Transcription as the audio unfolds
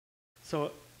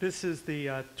So this is the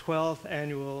 12th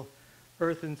annual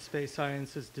Earth and Space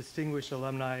Sciences Distinguished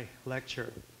Alumni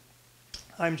Lecture.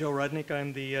 I'm Joe Rudnick.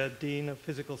 I'm the Dean of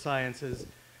Physical Sciences,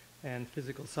 and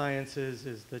Physical Sciences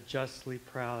is the justly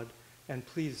proud and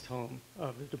pleased home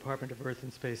of the Department of Earth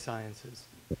and Space Sciences.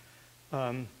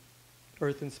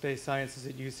 Earth and Space Sciences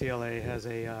at UCLA has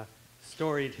a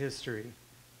storied history,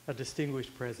 a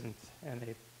distinguished present, and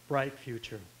a bright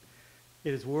future.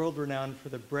 It is world-renowned for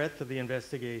the breadth of the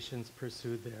investigations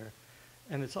pursued there,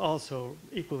 and it's also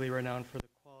equally renowned for the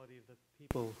quality of the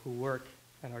people who work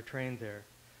and are trained there.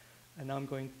 And now I'm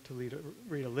going to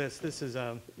read a list. This is,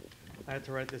 I had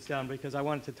to write this down because I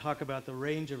wanted to talk about the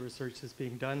range of research that's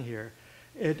being done here.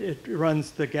 It runs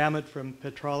the gamut from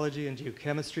petrology and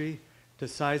geochemistry to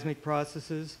seismic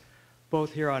processes,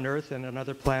 both here on Earth and on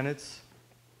other planets,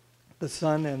 the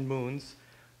sun and moons,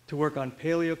 to work on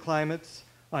paleoclimates,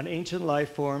 on ancient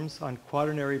life forms, on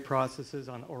quaternary processes,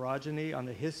 on orogeny, on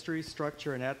the history,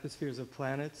 structure, and atmospheres of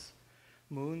planets,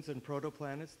 moons and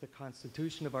protoplanets, the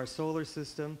constitution of our solar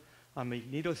system, on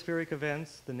magnetospheric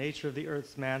events, the nature of the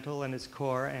Earth's mantle and its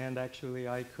core, and actually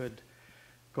I could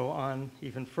go on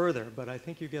even further, but I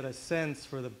think you get a sense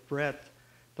for the breadth,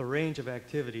 the range of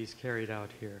activities carried out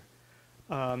here.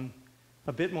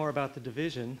 A bit more about the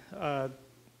division. In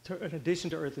addition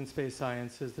to Earth and Space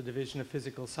Sciences, the Division of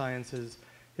Physical Sciences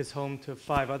is home to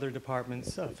 5 other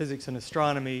departments: physics and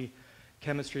astronomy,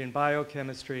 chemistry and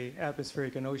biochemistry,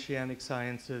 atmospheric and oceanic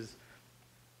sciences,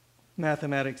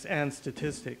 mathematics and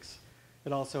statistics.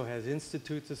 It also has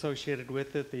institutes associated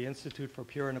with it: the Institute for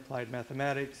Pure and Applied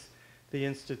Mathematics, the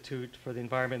Institute for the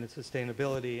Environment and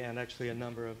Sustainability, and actually a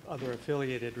number of other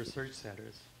affiliated research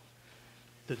centers.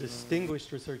 The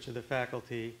distinguished research of the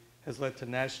faculty has led to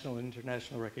national and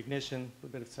international recognition, a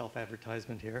bit of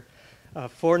self-advertisement here,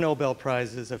 4 Nobel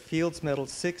Prizes, a Fields Medal,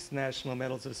 6 National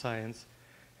Medals of Science,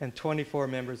 and 24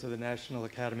 members of the National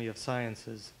Academy of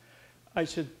Sciences. I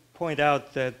should point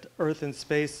out that Earth and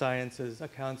Space Sciences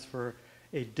accounts for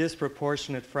a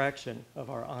disproportionate fraction of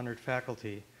our honored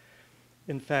faculty.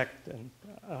 In fact,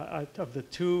 of the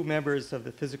 2 members of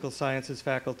the Physical Sciences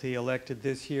faculty elected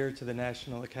this year to the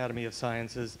National Academy of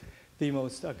Sciences, the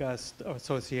most august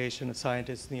association of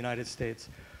scientists in the United States,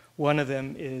 one of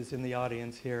them is in the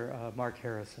audience here, Mark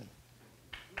Harrison.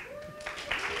 And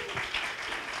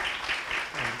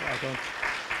I don't,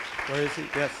 where is he?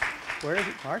 Yes, where is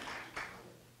he? Mark?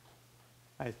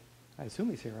 I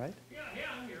assume he's here, right? Yeah,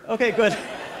 I'm here. Okay, good.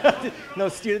 No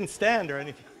student stand or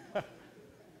anything.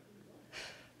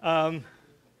 And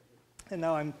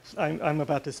now I'm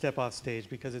about to step off stage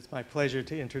because it's my pleasure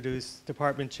to introduce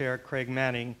Department Chair Craig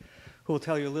Manning, who will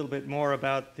tell you a little bit more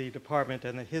about the department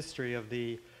and the history of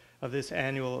this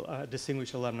annual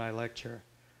Distinguished Alumni Lecture.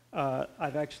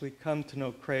 I've actually come to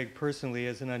know Craig personally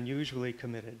as an unusually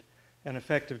committed and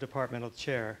effective departmental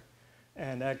chair.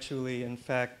 And actually, in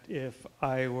fact, if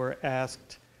I were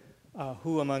asked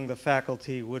who among the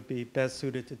faculty would be best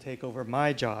suited to take over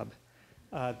my job,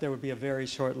 there would be a very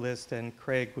short list, and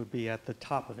Craig would be at the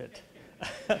top of it.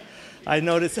 I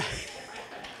noticed,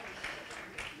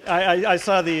 I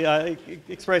saw the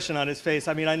expression on his face.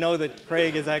 I mean, I know that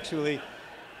Craig has actually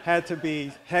had to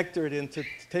be hectored into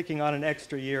taking on an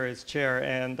extra year as chair,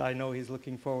 and I know he's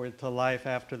looking forward to life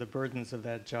after the burdens of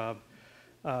that job.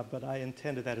 But I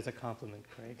intended that as a compliment,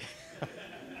 Craig.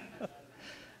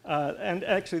 And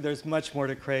actually, there's much more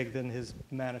to Craig than his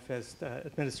manifest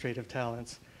administrative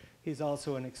talents. He's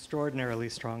also an extraordinarily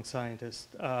strong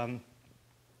scientist.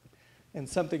 And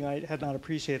something I had not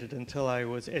appreciated until I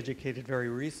was educated very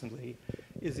recently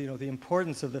is, the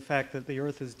importance of the fact that the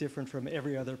Earth is different from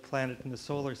every other planet in the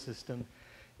solar system,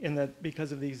 in that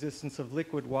because of the existence of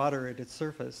liquid water at its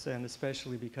surface, and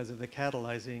especially because of the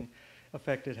catalyzing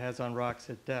effect it has on rocks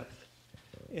at depth.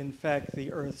 In fact,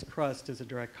 the Earth's crust is a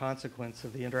direct consequence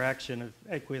of the interaction of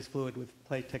aqueous fluid with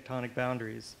plate tectonic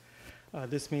boundaries.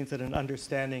 This means that an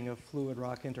understanding of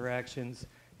fluid-rock interactions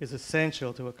is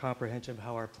essential to a comprehension of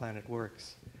how our planet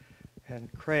works. And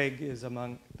Craig is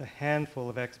among the handful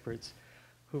of experts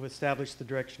who've established the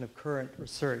direction of current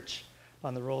research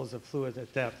on the roles of fluids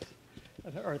at depth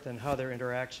on Earth and how their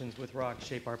interactions with rock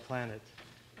shape our planet.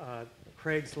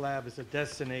 Craig's lab is a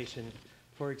destination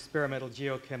for experimental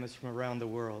geochemists from around the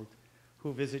world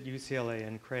who visit UCLA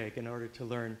and Craig in order to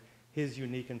learn his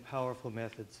unique and powerful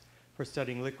methods for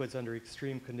studying liquids under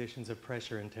extreme conditions of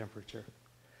pressure and temperature.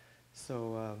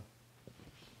 So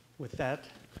with that,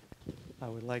 I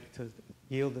would like to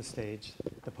yield the stage,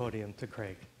 the podium, to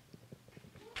Craig.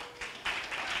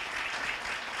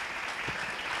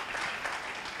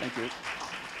 Thank you.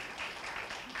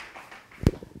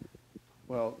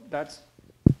 Well, that's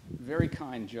very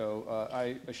kind, Joe.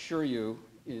 I assure you,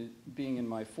 being in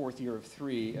my 4th year of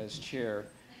 3 as chair,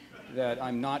 that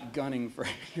I'm not gunning for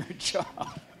your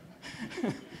job.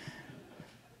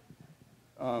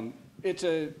 It's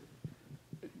a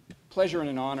pleasure and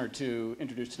an honor to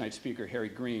introduce tonight's speaker, Harry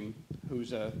Green,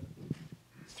 who's a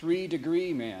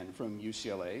 3-degree man from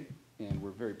UCLA, and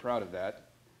we're very proud of that.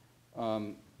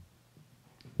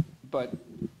 But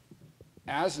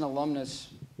as an alumnus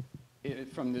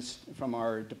from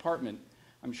our department,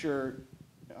 I'm sure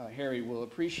Harry will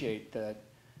appreciate that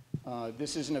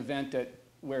this is an event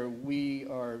where we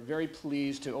are very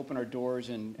pleased to open our doors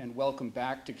and welcome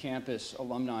back to campus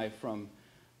alumni from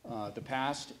the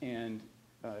past and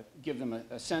give them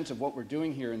a sense of what we're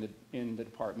doing here in the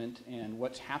department and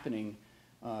what's happening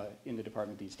in the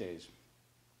department these days.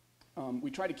 We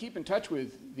try to keep in touch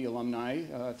with the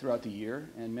alumni throughout the year,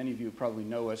 and many of you probably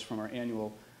know us from our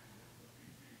annual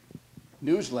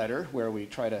newsletter, where we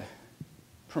try to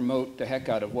promote the heck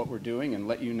out of what we're doing and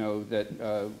let you know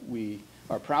that we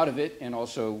are proud of it, and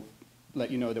also let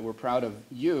you know that we're proud of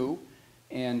you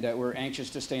and that we're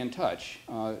anxious to stay in touch.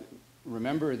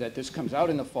 Remember that this comes out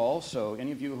in the fall, so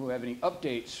any of you who have any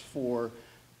updates for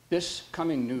this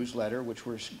coming newsletter, which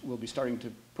we'll be starting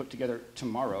to put together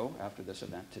tomorrow after this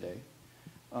event today,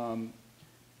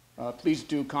 please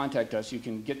do contact us. You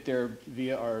can get there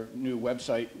via our new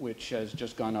website, which has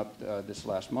just gone up this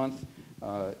last month,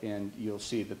 and you'll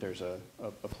see that there's a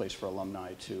place for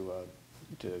alumni to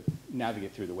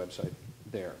navigate through the website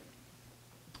there.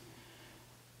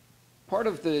 Part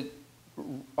of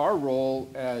our role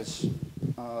as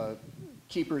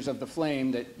keepers of the flame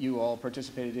that you all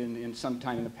participated in some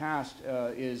time in the past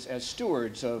is as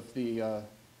stewards of the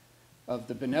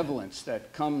benevolence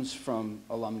that comes from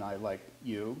alumni like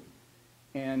you.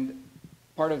 And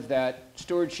part of that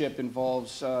stewardship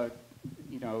involves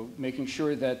making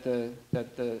sure that the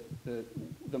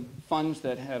funds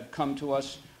that have come to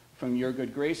us from your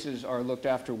good graces are looked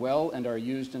after well and are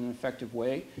used in an effective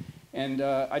way. And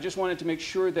I just wanted to make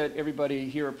sure that everybody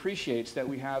here appreciates that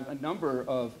we have a number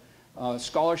of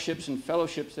scholarships and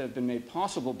fellowships that have been made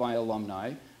possible by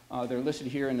alumni. They're listed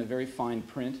here in a very fine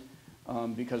print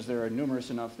because there are numerous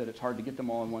enough that it's hard to get them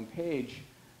all on one page.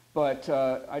 But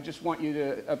I just want you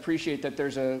to appreciate that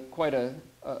there's quite a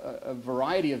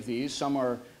variety of these. Some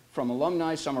are from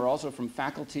alumni, some are also from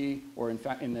faculty, or in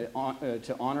fact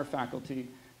to honor faculty.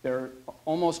 They're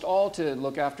almost all to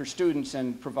look after students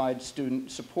and provide student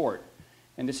support.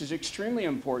 And this is extremely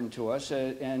important to us,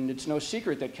 and it's no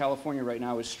secret that California right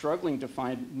now is struggling to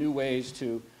find new ways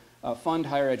to fund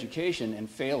higher education, and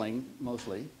failing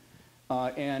mostly.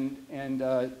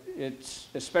 It's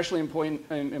especially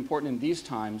important in these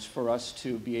times for us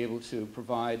to be able to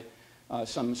provide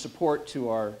some support to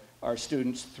our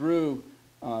students through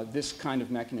this kind of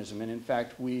mechanism. And in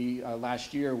fact, we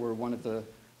last year were one of the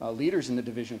leaders in the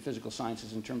Division of Physical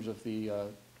Sciences in terms of the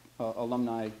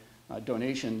alumni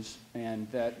donations, and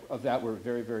of that we're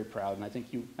very, very proud, and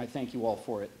I thank you all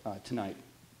for it tonight.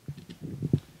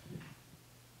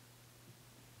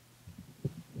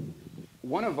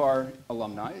 One of our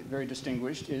alumni, very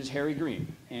distinguished, is Harry Green.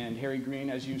 And Harry Green,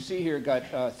 as you see here,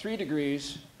 got 3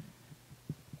 degrees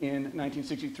in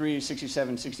 1963,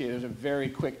 67, 68. It was a very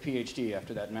quick PhD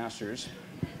after that master's.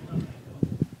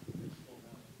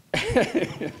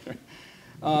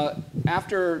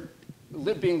 After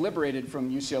being liberated from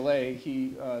UCLA,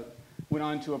 he went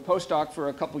on to a postdoc for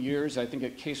a couple years, I think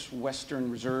at Case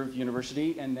Western Reserve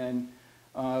University, and then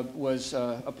was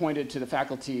appointed to the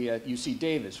faculty at UC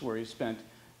Davis, where he spent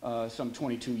some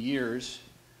 22 years.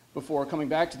 Before coming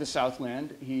back to the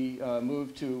Southland, he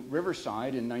moved to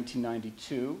Riverside in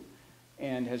 1992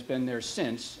 and has been there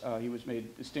since. He was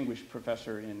made distinguished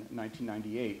professor in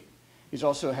 1998. He's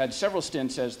also had several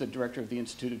stints as the director of the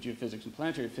Institute of Geophysics and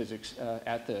Planetary Physics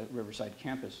at the Riverside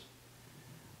campus.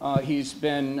 He's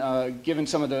been given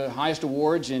some of the highest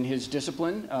awards in his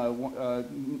discipline,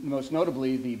 most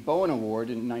notably the Bowen Award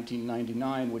in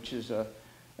 1999, which is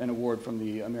an award from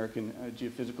the American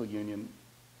Geophysical Union.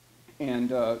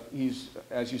 And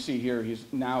as you see here, he's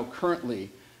now currently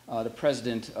the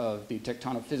president of the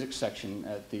Tectonics section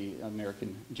at the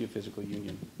American Geophysical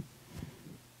Union.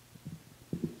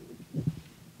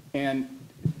 And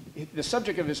the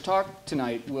subject of his talk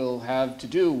tonight will have to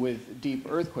do with deep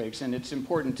earthquakes, and it's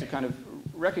important to kind of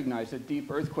recognize that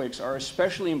deep earthquakes are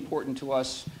especially important to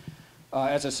us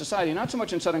as a society, not so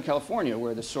much in Southern California,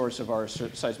 where the source of our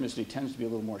seismicity tends to be a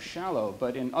little more shallow,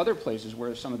 but in other places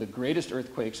where some of the greatest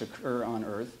earthquakes occur on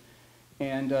Earth,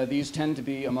 and these tend to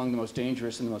be among the most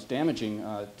dangerous and the most damaging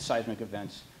seismic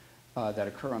events that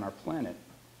occur on our planet.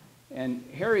 And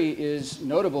Harry is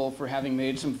notable for having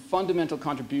made some fundamental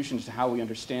contributions to how we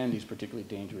understand these particularly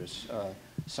dangerous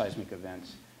seismic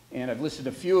events. And I've listed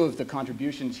a few of the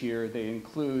contributions here. They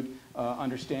include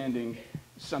understanding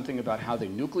something about how they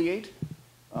nucleate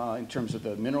in terms of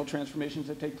the mineral transformations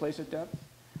that take place at depth.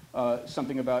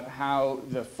 Something about how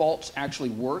the faults actually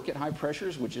work at high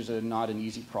pressures, which is not an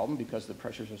easy problem because the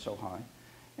pressures are so high.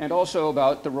 And also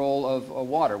about the role of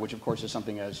water, which of course is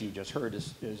something, as you just heard,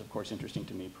 is of course interesting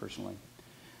to me personally.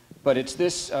 But it's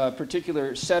this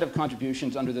particular set of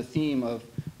contributions under the theme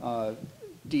of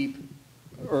deep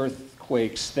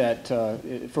earthquakes that,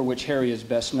 for which Harry is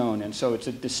best known. And so it's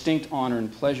a distinct honor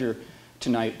and pleasure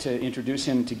tonight to introduce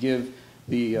him to give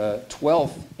the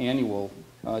 12th annual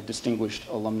Distinguished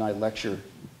Alumni Lecture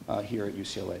here at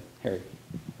UCLA. Harry.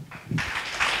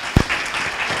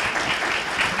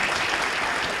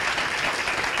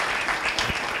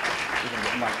 We're going to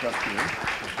get mic'd up here.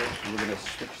 We're going to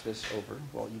switch this over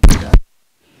while you do that.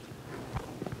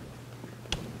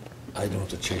 I don't have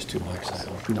to chase two mics.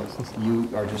 No,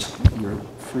 you're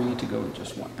free to go with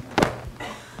just one.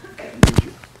 Could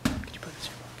you put this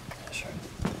here? Yeah, sure.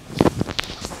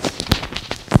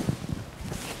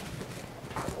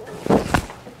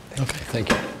 Okay, thank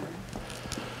you.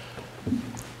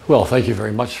 Well, thank you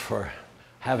very much for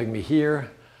having me here.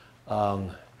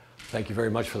 Thank you very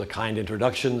much for the kind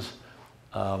introductions.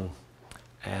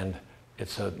 And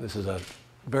this is a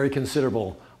very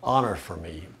considerable honor for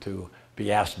me to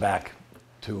be asked back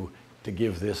to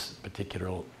give this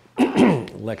particular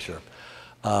lecture.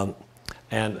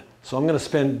 And so I'm going to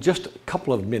spend just a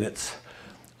couple of minutes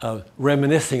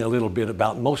reminiscing a little bit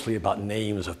mostly about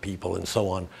names of people and so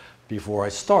on before I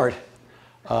start.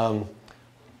 So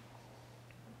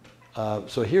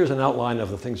here's an outline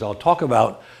of the things I'll talk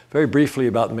about. Very briefly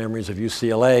about memories of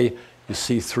UCLA. You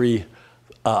see three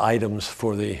items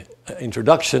for the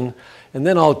introduction. And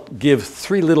then I'll give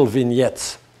three little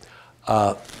vignettes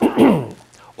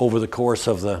over the course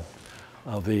of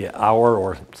the hour,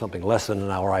 or something less than an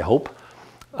hour, I hope,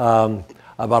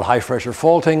 about high pressure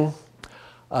faulting,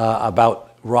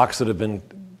 about rocks that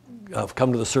have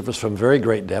come to the surface from very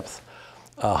great depth,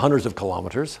 hundreds of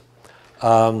kilometers,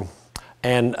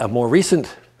 and a more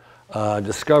recent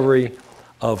discovery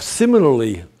of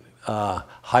similarly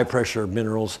high pressure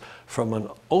minerals from an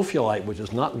ophiolite which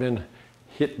has not been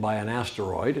hit by an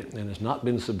asteroid and has not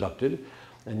been subducted,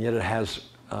 and yet it has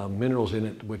minerals in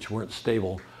it which weren't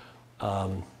stable,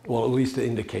 well, at least to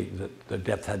indicate that the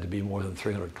depth had to be more than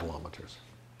 300 kilometers.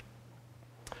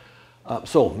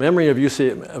 So, memory of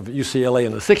UCLA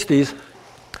in the 60s.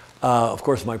 Of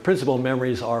course, my principal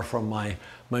memories are from my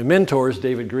mentors.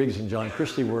 David Griggs and John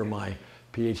Christie were my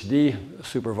PhD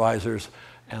supervisors,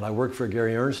 and I worked for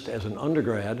Gary Ernst as an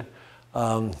undergrad,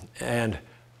 and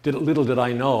little did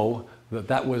I know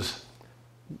that was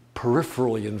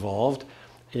peripherally involved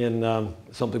in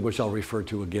something which I'll refer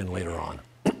to again later on.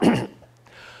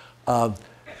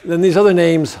 Then these other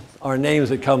names are names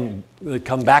that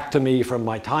come back to me from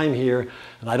my time here,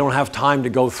 and I don't have time to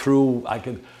go through. I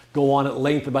could go on at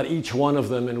length about each one of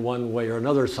them in one way or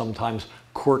another, sometimes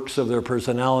quirks of their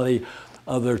personality,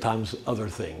 other times other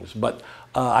things. But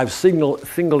I've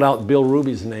singled out Bill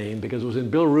Ruby's name because it was in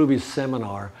Bill Ruby's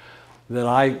seminar that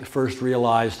I first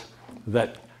realized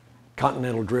that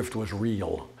continental drift was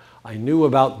real. I knew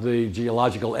about the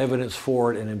geological evidence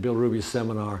for it, and in Bill Ruby's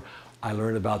seminar, I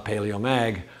learned about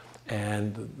paleomag,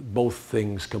 and both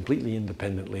things completely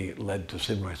independently led to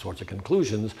similar sorts of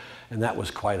conclusions, and that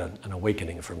was quite an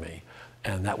awakening for me.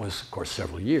 And that was, of course,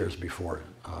 several years before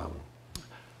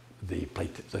the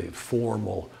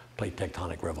formal plate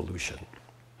tectonic revolution.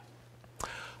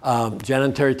 Jan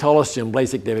and Terry Tullis, Jim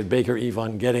Blasik, David Baker,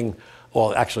 Yvonne Getting,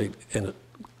 well, actually,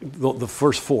 the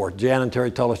first four, Jan and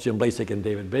Terry Tullis, Jim Blasik, and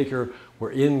David Baker,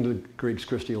 were in the Griggs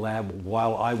Christie lab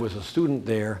while I was a student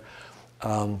there.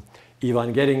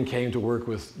 Yvonne Getting came to work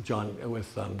with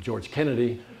George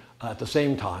Kennedy at the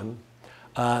same time.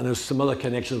 And there's some other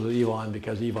connections with Yvonne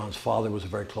because Yvonne's father was a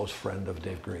very close friend of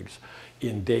Dave Griggs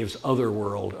in Dave's other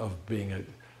world of being a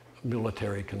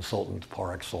military consultant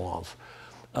par excellence.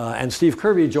 And Steve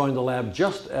Kirby joined the lab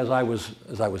just as I was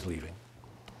leaving.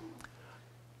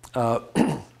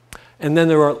 And then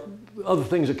there are other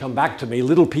things that come back to me,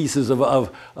 little pieces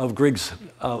of Griggs'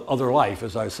 other life,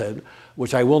 as I said,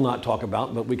 which I will not talk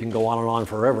about, but we can go on and on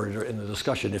forever in the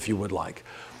discussion if you would like.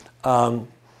 I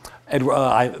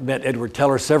met Edward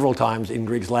Teller several times in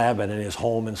Griggs' lab and in his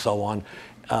home and so on.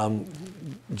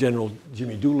 General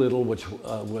Jimmy Doolittle, which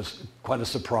was quite a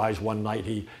surprise one night.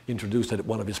 He introduced it at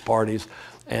one of his parties,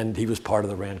 and he was part of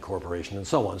the RAND Corporation and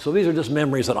so on. So these are just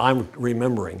memories that I'm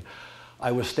remembering.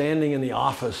 I was standing in the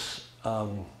office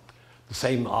the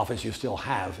same office you still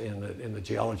have in the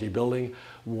geology building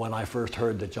when I first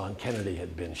heard that John Kennedy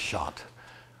had been shot.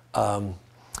 And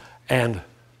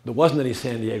there wasn't any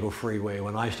San Diego freeway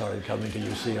when I started coming to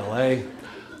UCLA.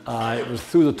 It was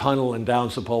through the tunnel and down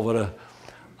Sepulveda,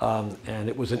 and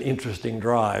it was an interesting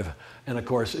drive. And of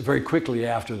course, very quickly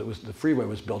after the freeway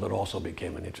was built, it also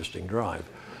became an interesting drive.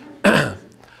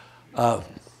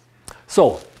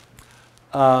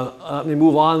 Let me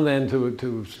move on then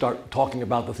to start talking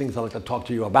about the things I'd like to talk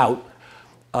to you about.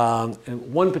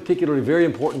 And one particularly very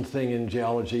important thing in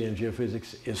geology and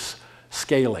geophysics is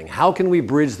scaling. How can we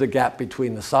bridge the gap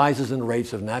between the sizes and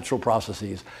rates of natural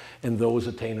processes and those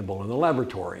attainable in the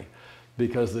laboratory?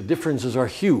 Because the differences are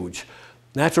huge.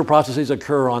 Natural processes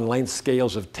occur on length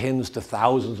scales of tens to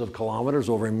thousands of kilometers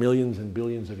over millions and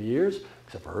billions of years,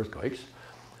 except for earthquakes.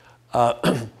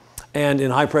 And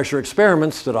in high pressure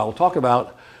experiments that I'll talk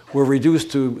about, we're reduced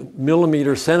to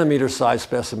millimeter, centimeter size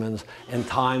specimens and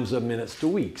times of minutes to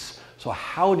weeks. So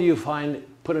how do you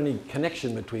put any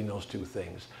connection between those two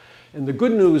things? And the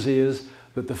good news is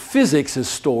that the physics is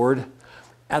stored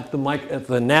at the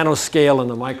nanoscale and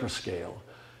the microscale.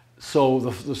 So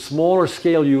the smaller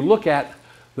scale you look at,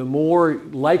 the more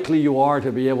likely you are to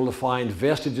be able to find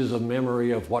vestiges of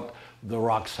memory of what the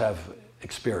rocks have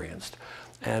experienced.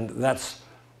 And that's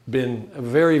been a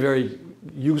very, very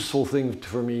useful thing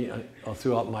for me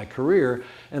throughout my career.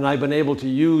 And I've been able to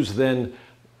use then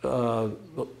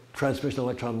transmission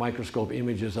electron microscope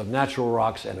images of natural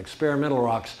rocks and experimental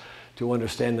rocks to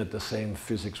understand that the same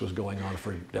physics was going on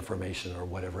for deformation or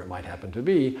whatever it might happen to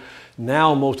be.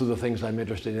 Now most of the things I'm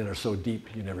interested in are so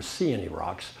deep you never see any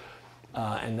rocks,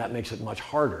 and that makes it much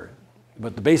harder.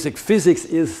 But the basic physics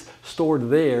is stored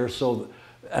there,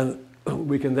 and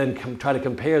we can then try to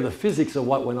compare the physics of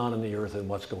what went on in the Earth and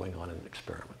what's going on in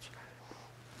experiments.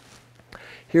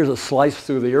 Here's a slice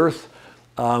through the Earth.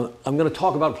 I'm going to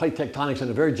talk about plate tectonics in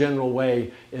a very general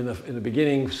way in the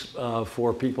beginning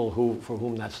for people for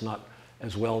whom that's not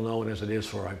as well known as it is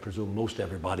for, I presume, most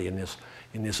everybody in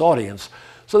this audience.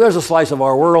 So there's a slice of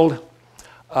our world.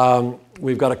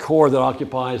 We've got a core that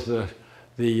occupies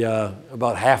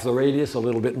about half the radius, a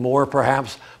little bit more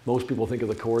perhaps. Most people think of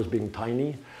the core as being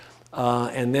tiny.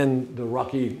 And then the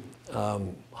rocky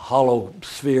hollow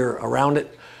sphere around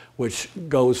it, which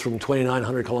goes from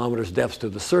 2,900 kilometers depth to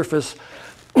the surface.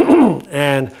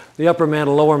 And the upper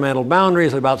mantle, lower mantle boundary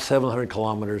is about 700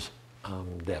 kilometers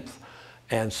depth.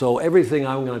 And so everything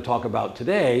I'm going to talk about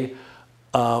today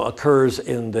occurs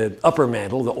in the upper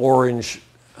mantle, the orange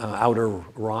outer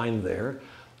rind there.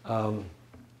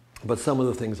 But some of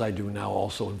the things I do now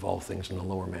also involve things in the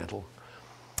lower mantle.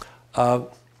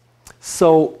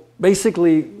 So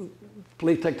basically,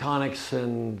 plate tectonics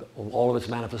and all of its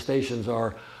manifestations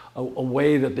are a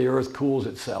way that the Earth cools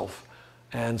itself.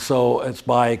 And so it's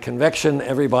by convection.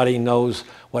 Everybody knows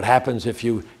what happens if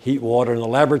you heat water in the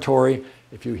laboratory.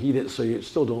 If you heat it so you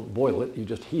still don't boil it, you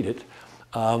just heat it.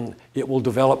 It will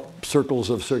develop circles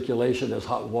of circulation as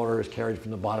hot water is carried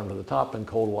from the bottom to the top and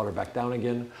cold water back down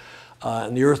again.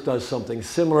 And the Earth does something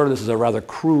similar. This is a rather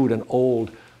crude and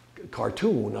old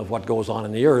cartoon of what goes on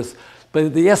in the Earth.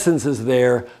 But the essence is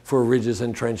there for ridges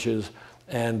and trenches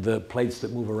and the plates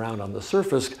that move around on the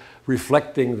surface,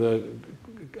 reflecting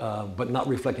but not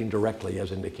reflecting directly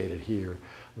as indicated here,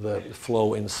 the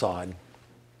flow inside.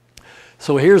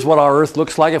 So here's what our Earth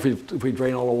looks like if we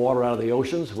drain all the water out of the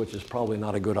oceans, which is probably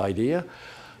not a good idea.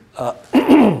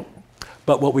 But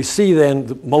what we see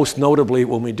then, most notably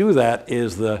when we do that,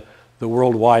 is the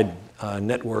worldwide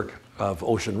network of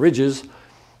ocean ridges.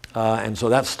 And so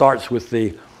that starts with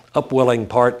the upwelling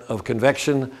part of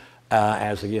convection,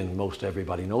 as again, most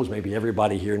everybody knows, maybe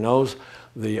everybody here knows.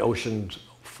 The oceans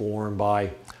form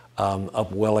by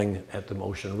upwelling at the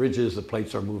ocean ridges. The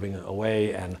plates are moving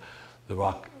away and the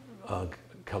rock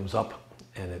comes up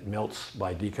and it melts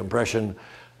by decompression,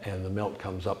 and the melt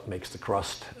comes up, makes the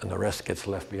crust, and the rest gets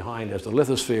left behind as the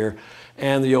lithosphere,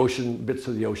 and the ocean, bits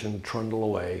of the ocean trundle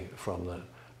away from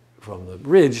the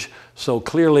ridge. So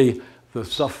clearly the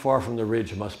stuff far from the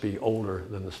ridge must be older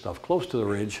than the stuff close to the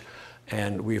ridge,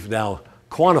 and we've now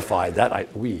quantified that. I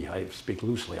speak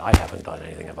loosely, I haven't done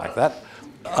anything like that.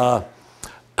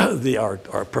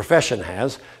 Our profession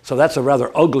has. So that's a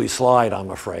rather ugly slide,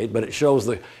 I'm afraid, but it shows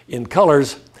in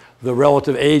colors the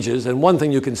relative ages. And one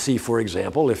thing you can see, for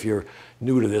example, if you're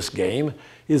new to this game,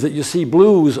 is that you see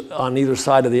blues on either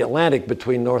side of the Atlantic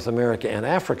between North America and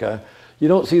Africa. You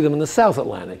don't see them in the South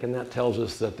Atlantic, and that tells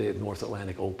us that the North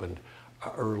Atlantic opened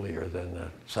earlier than the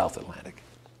South Atlantic.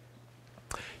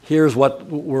 Here's what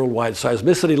worldwide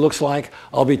seismicity looks like.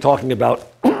 I'll be talking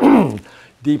about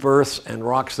deep earths and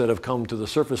rocks that have come to the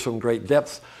surface from great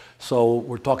depths. So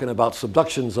we're talking about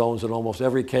subduction zones in almost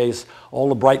every case. All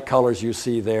the bright colors you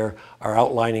see there are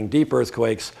outlining deep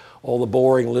earthquakes. All the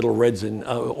boring little reds and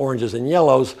oranges and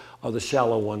yellows are the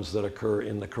shallow ones that occur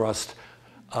in the crust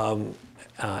and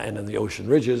in the ocean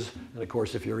ridges. And of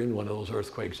course, if you're in one of those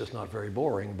earthquakes, it's not very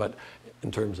boring, but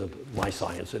in terms of my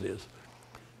science, it is.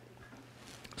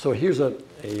 So here's a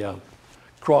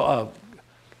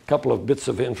couple of bits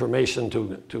of information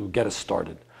to get us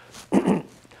started.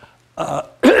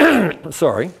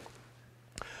 Sorry.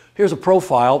 Here's a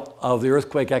profile of the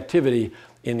earthquake activity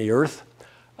in the Earth.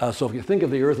 So if you think of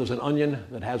the Earth as an onion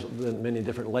that has many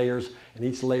different layers, and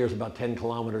each layer is about 10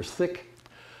 kilometers thick,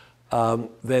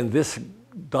 then this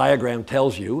diagram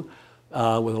tells you,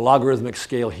 with a logarithmic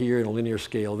scale here and a linear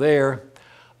scale there,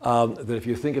 that if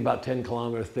you think about 10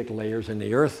 kilometer thick layers in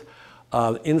the Earth,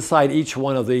 inside each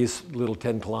one of these little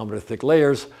 10 kilometer thick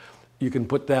layers, you can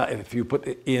put that, if you put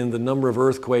in the number of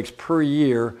earthquakes per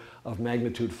year of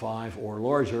magnitude 5 or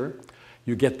larger,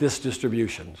 you get this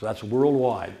distribution. So that's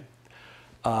worldwide.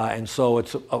 And so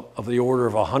it's of the order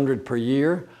of 100 per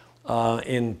year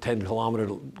in 10 kilometer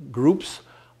groups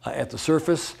at the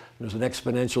surface. There's an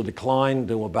exponential decline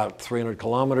to about 300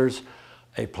 kilometers,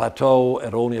 a plateau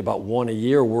at only about 1 a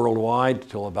year worldwide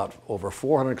till about over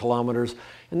 400 kilometers,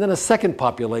 and then a second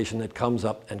population that comes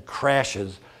up and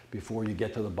crashes before you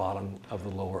get to the bottom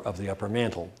of the upper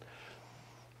mantle.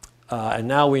 And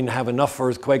now we have enough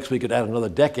earthquakes, we could add another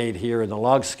decade here in the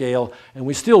log scale, and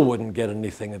we still wouldn't get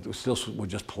anything. It still would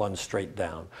just plunge straight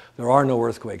down. There are no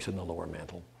earthquakes in the lower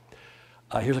mantle.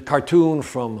 Here's a cartoon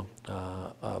from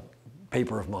a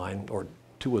paper of mine, or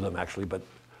two of them actually, but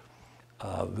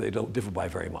they don't differ by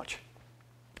very much.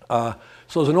 So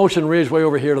there's an ocean ridge way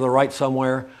over here to the right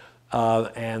somewhere,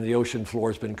 and the ocean floor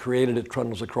has been created. It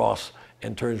trundles across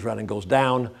and turns around and goes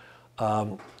down.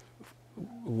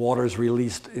 Water is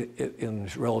released in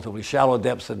relatively shallow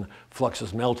depths, and flux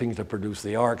is melting to produce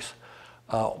the arcs.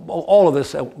 All of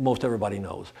this, most everybody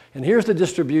knows. And here's the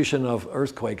distribution of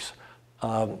earthquakes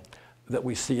that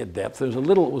we see at depth. There's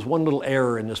one little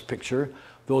error in this picture.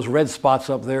 Those red spots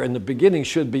up there in the beginning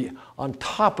should be on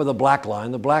top of the black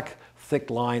line. The black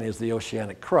thick line is the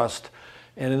oceanic crust.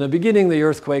 And in the beginning, the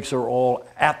earthquakes are all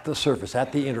at the surface,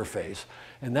 at the interface.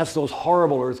 And that's those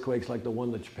horrible earthquakes like the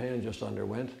one that Japan just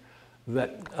underwent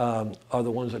that are the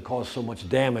ones that cause so much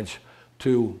damage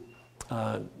to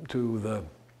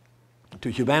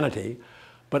humanity.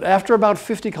 But after about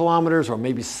 50 kilometers or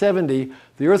maybe 70,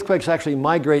 the earthquakes actually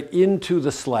migrate into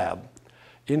the slab,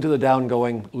 into the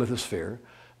downgoing lithosphere,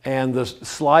 and the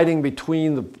sliding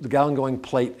between the downgoing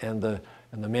plate and the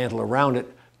mantle around it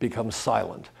becomes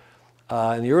silent.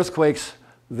 And the earthquakes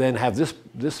then have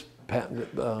this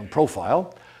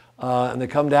profile, and they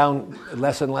come down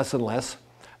less and less and less.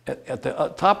 At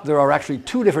the top, there are actually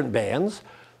two different bands,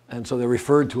 and so they're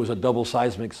referred to as a double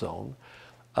seismic zone.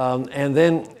 And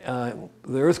then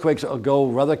the earthquakes go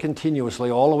rather continuously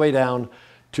all the way down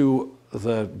to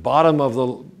the bottom of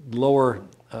the lower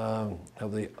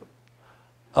of the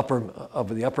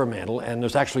upper mantle, and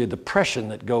there's actually a depression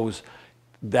that goes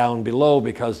down below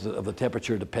because of the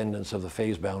temperature dependence of the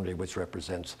phase boundary, which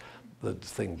represents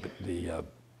the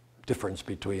difference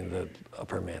between the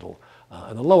upper mantle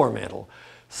and the lower mantle.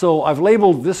 So I've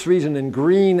labeled this region in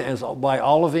green as by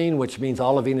olivine, which means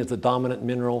olivine is the dominant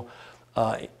mineral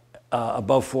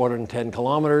above 410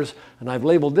 kilometers. And I've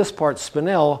labeled this part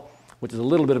spinel, which is a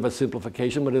little bit of a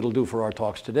simplification, but it'll do for our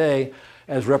talks today,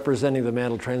 as representing the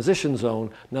mantle transition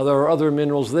zone. Now there are other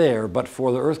minerals there, but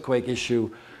for the earthquake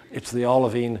issue, it's the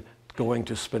olivine going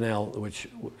to spinel, which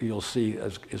you'll see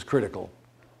is critical.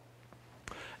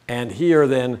 And here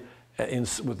then,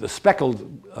 with the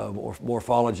speckled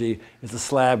morphology, is the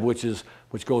slab which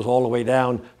goes all the way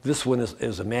down. This one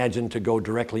is imagined to go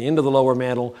directly into the lower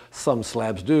mantle. Some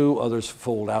slabs do, others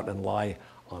fold out and lie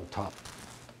on top.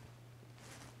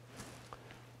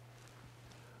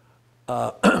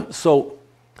 Of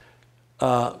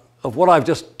what I've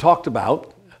just talked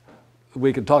about,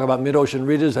 we could talk about mid-ocean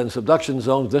ridges and subduction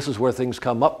zones. This is where things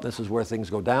come up. This is where things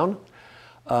go down.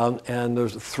 And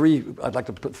there's I'd like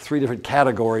to put three different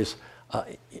categories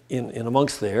in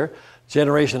amongst there.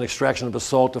 Generation and extraction of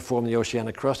basalt to form the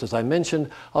oceanic crust, as I mentioned.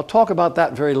 I'll talk about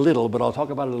that very little, but I'll talk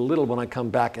about it a little when I come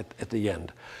back at the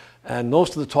end. And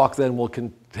most of the talk then will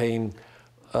contain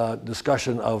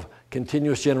discussion of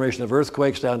continuous generation of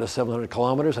earthquakes down to 700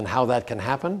 kilometers and how that can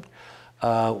happen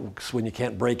when you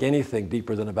can't break anything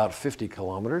deeper than about 50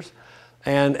 kilometers,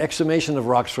 and exhumation of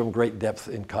rocks from great depth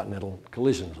in continental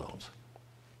collision zones.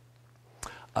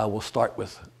 We'll start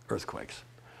with earthquakes.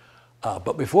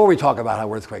 But before we talk about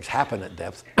how earthquakes happen at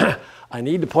depth, I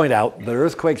need to point out that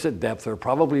earthquakes at depth are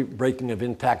probably breaking of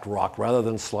intact rock rather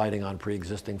than sliding on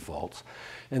pre-existing faults,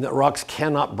 and that rocks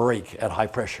cannot break at high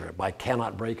pressure. By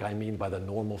cannot break, I mean by the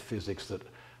normal physics that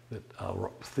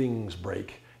things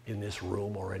break in this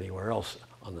room or anywhere else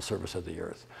on the surface of the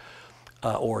earth,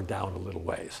 or down a little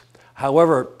ways.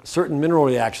 However, certain mineral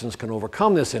reactions can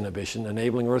overcome this inhibition,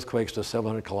 enabling earthquakes to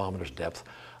 700 kilometers depth,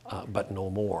 but no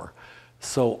more.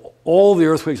 So all the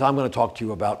earthquakes I'm going to talk to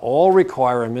you about all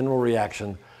require a mineral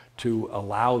reaction to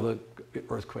allow the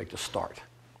earthquake to start.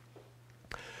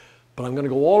 But I'm going to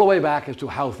go all the way back as to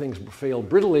how things fail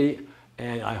brittly,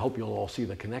 and I hope you'll all see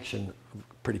the connection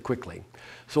pretty quickly.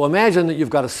 So imagine that you've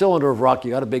got a cylinder of rock,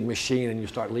 you've got a big machine, and you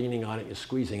start leaning on it, you're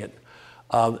squeezing it,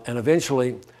 and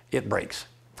eventually it breaks.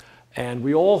 And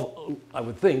we all, I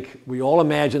would think, we all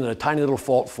imagine that a tiny little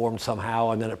fault formed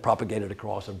somehow, and then it propagated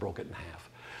across and broke it in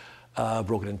half,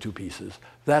 broke it in two pieces.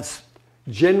 That's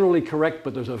generally correct,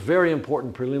 but there's a very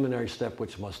important preliminary step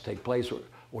which must take place,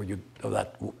 or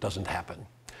that doesn't happen.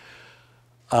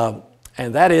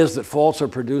 And that is that faults are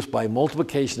produced by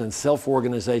multiplication and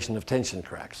self-organization of tension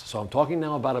cracks. So I'm talking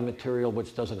now about a material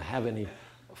which doesn't have any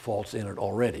faults in it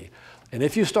already. And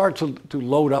if you start to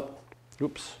load up,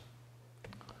 oops,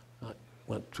 I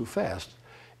went too fast.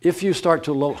 If you start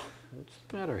to load, what's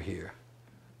the matter here?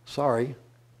 Sorry.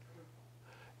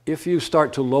 If you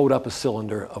start to load up a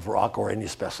cylinder of rock or any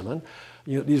specimen,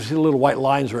 you see the little white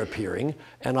lines are appearing,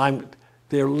 and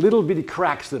they're little bitty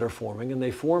cracks that are forming, and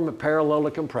they form a parallel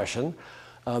to compression.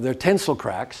 They're tensile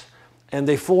cracks, and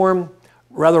they form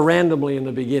rather randomly in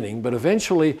the beginning, but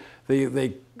eventually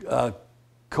they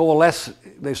coalesce,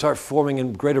 they start forming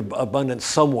in greater abundance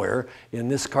somewhere. In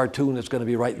this cartoon, it's going to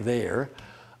be right there.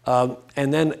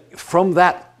 And then from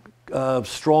that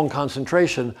strong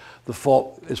concentration, the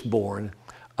fault is born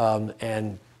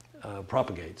and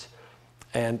propagates.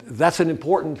 And that's an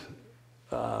important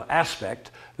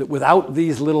aspect, that without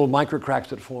these little microcracks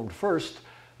that formed first,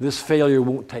 this failure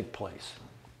won't take place.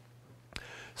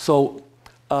 So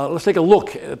let's take a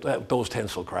look at those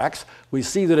tensile cracks. We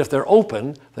see that if they're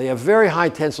open, they have very high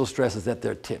tensile stresses at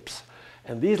their tips.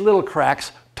 And these little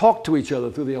cracks talk to each other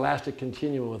through the elastic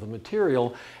continuum of the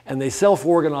material, and they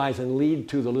self-organize and lead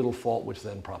to the little fault which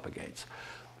then propagates.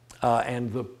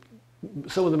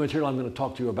 Some of the material I'm going to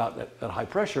talk to you about at high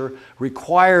pressure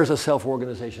requires a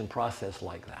self-organization process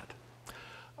like that.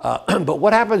 But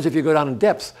what happens if you go down in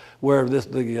depth where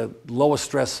the lowest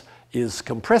stress is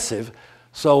compressive?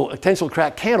 So a tensile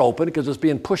crack can't open because it's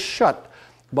being pushed shut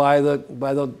by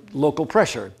the local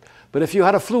pressure. But if you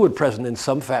had a fluid present in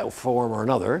some form or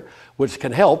another, which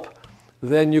can help,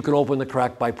 then you can open the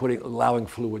crack by allowing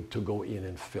fluid to go in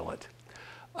and fill it.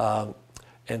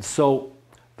 And so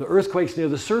the earthquakes near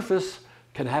the surface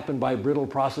can happen by brittle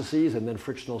processes and then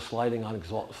frictional sliding on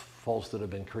faults that have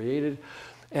been created.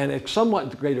 And at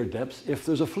somewhat greater depths, if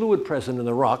there's a fluid present in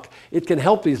the rock, it can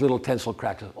help these little tensile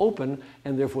cracks open,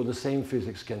 and therefore the same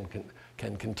physics can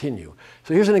continue.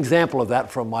 So here's an example of that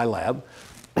from my lab.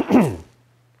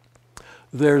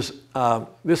 This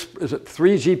is at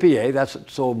 3 GPa, that's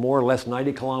so more or less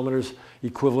 90 kilometers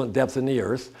equivalent depth in the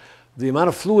earth. The amount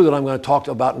of fluid that I'm going to talk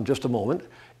about in just a moment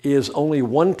is only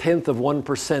 1/10 of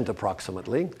 1%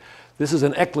 approximately. This is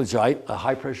an eclogite, a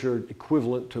high pressure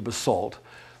equivalent to basalt,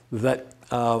 that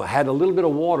had a little bit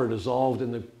of water dissolved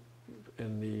in the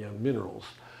minerals.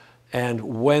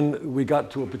 And when we got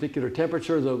to a particular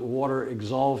temperature, the water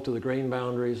exsolved to the grain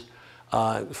boundaries,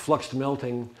 fluxed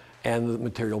melting, and the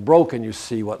material broke, and you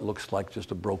see what looks like just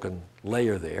a broken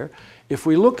layer there. If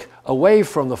we look away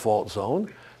from the fault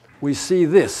zone, we see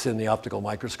this in the optical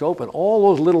microscope, and all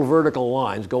those little vertical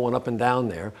lines going up and down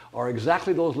there are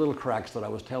exactly those little cracks that I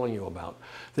was telling you about.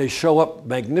 They show up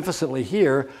magnificently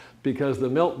here because the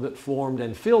melt that formed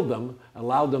and filled them,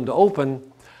 allowed them to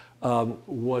open,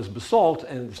 was basalt,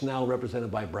 and it's now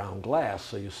represented by brown glass,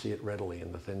 so you see it readily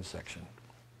in the thin section.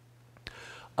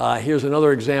 Here's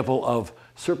another example of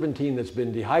serpentine that's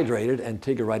been dehydrated, and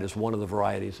tigerite is one of the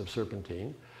varieties of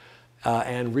serpentine.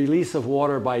 And release of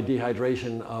water by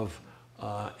dehydration of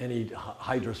any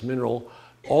hydrous mineral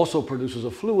also produces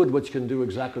a fluid which can do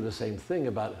exactly the same thing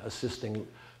about assisting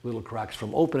little cracks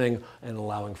from opening and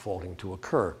allowing faulting to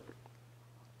occur.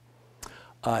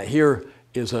 Here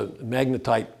is a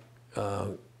magnetite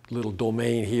little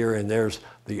domain here, and there's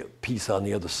the piece on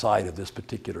the other side of this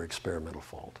particular experimental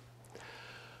fault.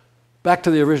 Back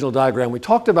to the original diagram, we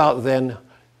talked about then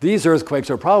these earthquakes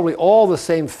are probably all the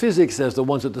same physics as the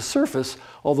ones at the surface,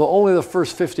 although only the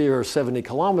first 50 or 70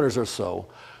 kilometers or so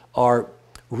are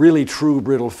really true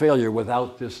brittle failure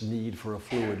without this need for a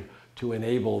fluid to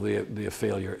enable the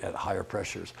failure at higher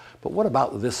pressures. But what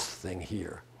about this thing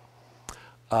here?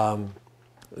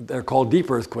 They're called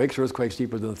deep earthquakes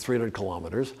deeper than 300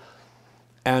 kilometers.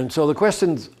 And so the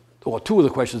questions, well, two of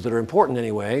the questions that are important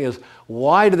anyway, is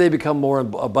why do they become more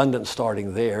abundant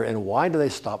starting there, and why do they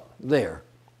stop there?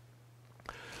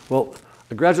 Well,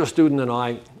 a graduate student and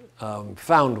I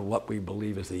found what we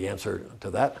believe is the answer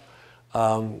to that.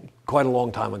 Quite a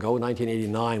long time ago,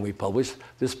 1989, we published.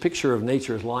 This picture of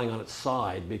nature is lying on its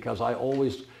side because I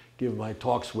always give my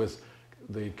talks with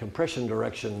the compression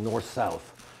direction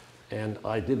north-south. And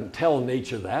I didn't tell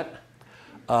nature that.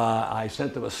 I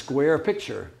sent them a square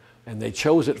picture, and they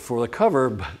chose it for the cover,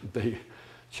 but they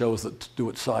chose to do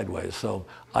it sideways. So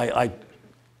I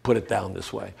put it down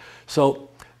this way. So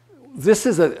this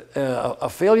is a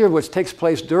failure which takes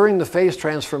place during the phase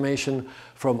transformation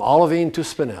from olivine to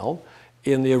spinel.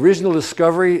 In the original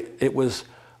discovery, it was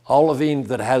olivine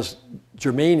that has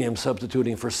germanium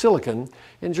substituting for silicon,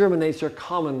 and germanates are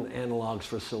common analogs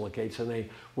for silicates, and they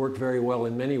work very well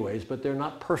in many ways, but they're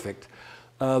not perfect.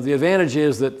 The advantage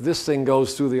is that this thing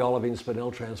goes through the olivine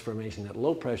spinel transformation at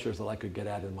low pressures that I could get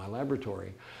at in my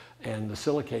laboratory, and the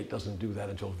silicate doesn't do that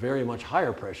until very much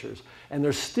higher pressures. And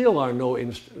there still are no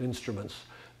instruments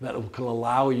that can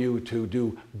allow you to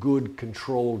do good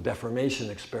controlled deformation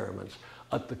experiments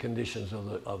at the conditions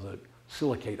of the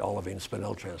silicate olivine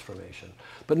spinel transformation.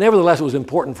 But nevertheless, it was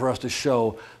important for us to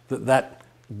show that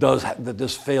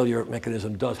this failure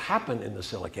mechanism does happen in the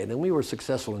silicate, and we were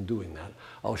successful in doing that.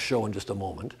 I'll show in just a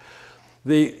moment.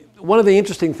 One of the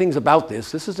interesting things about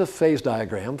this is a phase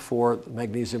diagram for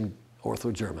magnesium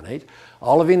orthogermanate.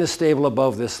 Olivine is stable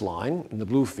above this line in the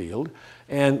blue field,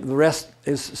 and the rest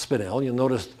is spinel. You'll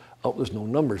notice, oh, there's no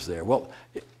numbers there. Well,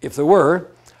 if there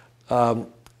were,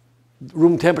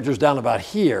 room temperature's down about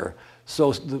here,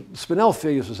 so the spinel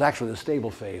phase is actually the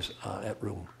stable phase at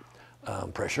room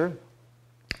pressure.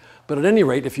 But at any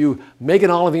rate, if you make an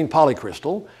olivine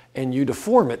polycrystal and you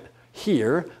deform it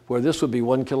here, where this would be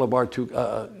 1 kilobar,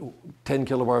 10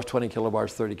 kilobars, 20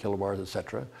 kilobars, 30 kilobars,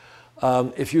 etc.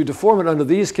 If you deform it under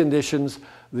these conditions,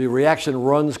 the reaction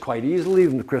runs quite easily,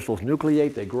 and the crystals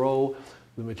nucleate, they grow,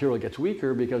 the material gets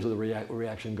weaker because of the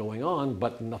reaction going on,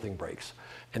 but nothing breaks.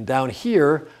 And down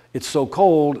here, it's so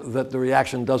cold that the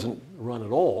reaction doesn't run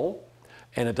at all,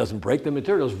 and it doesn't break. The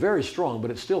material is very strong, but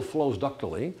it still flows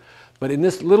ductily. But in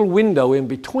this little window in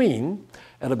between,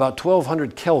 at about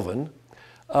 1200 Kelvin,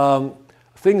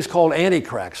 things called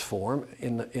anticracks form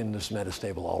in this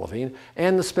metastable olivine,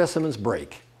 and the specimens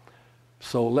break.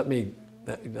 So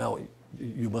now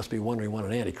you must be wondering what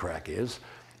an anticrack is.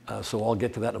 So I'll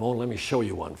get to that in a moment. Let me show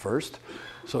you one first.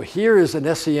 So here is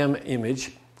an SEM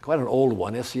image, quite an old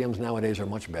one. SEMs nowadays are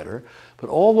much better. But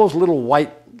all those little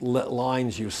white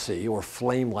lines you see, or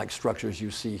flame-like structures you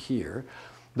see here,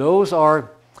 those are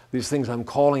these things I'm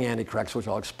calling anticracks, which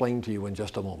I'll explain to you in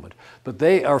just a moment. But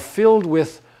they are filled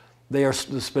with, they are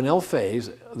the spinel phase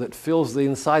that fills the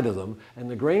inside of them, and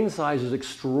the grain size is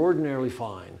extraordinarily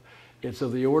fine. It's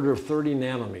of the order of 30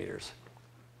 nanometers,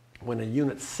 when a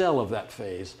unit cell of that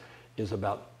phase is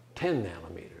about 10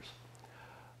 nanometers.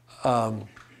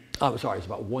 I'm sorry, it's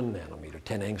about 1 nanometer,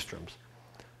 10 angstroms.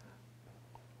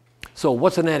 So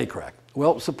what's an anticrack?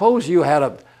 Well, suppose you had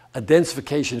a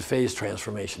densification phase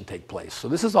transformation take place. So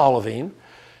this is olivine,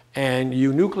 and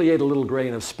you nucleate a little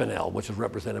grain of spinel, which is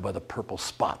represented by the purple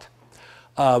spot.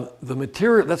 The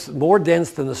material, that's more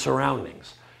dense than the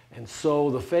surroundings. And so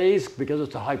the phase, because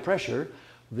it's a high pressure,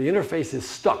 the interface is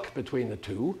stuck between the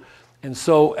two. And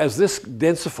so as this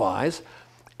densifies,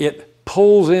 it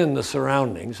pulls in the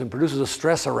surroundings and produces a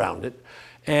stress around it.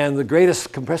 And the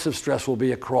greatest compressive stress will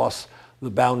be across the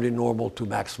boundary normal to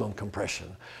maximum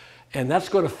compression. And that's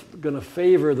going to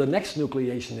favor the next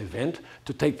nucleation event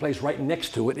to take place right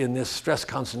next to it in this stress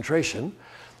concentration.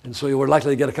 And so you're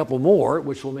likely to get a couple more,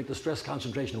 which will make the stress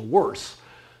concentration worse.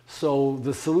 So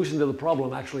the solution to the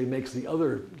problem actually makes the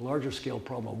other larger scale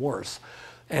problem worse.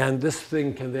 And this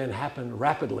thing can then happen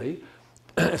rapidly,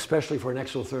 especially for an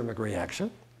exothermic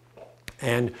reaction.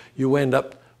 And you end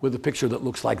up with a picture that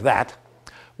looks like that,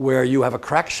 where you have a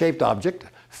crack-shaped object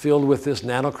filled with this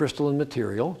nanocrystalline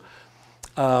material.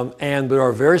 And there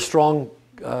are very strong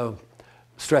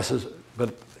stresses,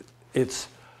 but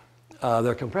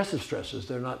they're compressive stresses.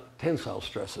 They're not tensile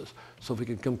stresses. So if we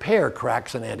can compare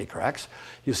cracks and anticracks,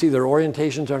 you see their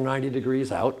orientations are 90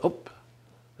 degrees out. Oh,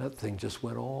 that thing just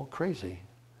went all crazy.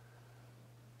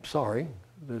 Sorry,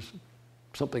 there's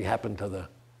something happened with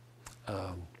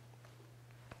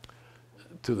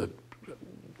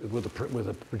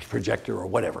a projector or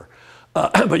whatever.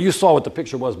 But you saw what the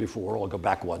picture was before. I'll go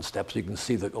back one step so you can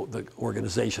see the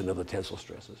organization of the tensile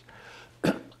stresses.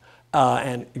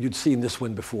 And you'd seen this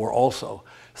one before also.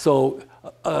 So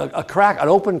an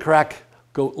open crack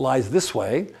lies this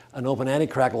way, an open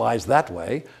anti-crack lies that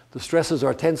way. The stresses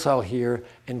are tensile here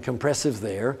and compressive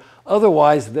there.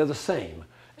 Otherwise, they're the same.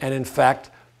 And in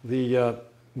fact, the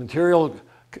material,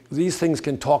 these things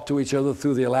can talk to each other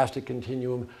through the elastic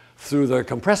continuum, through their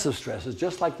compressive stresses,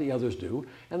 just like the others do.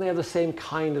 And they have the same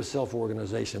kind of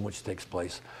self-organization which takes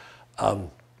place,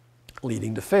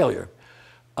 leading to failure.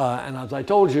 And as I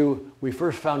told you, we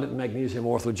first found it in magnesium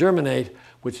orthogermanate,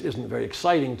 which isn't very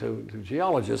exciting to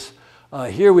geologists.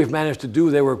 Here we've managed to do,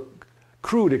 they were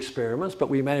crude experiments, but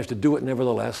we managed to do it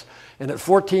nevertheless. And at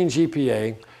 14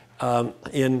 GPa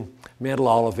in mantle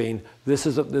olivine, this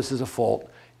is a fault.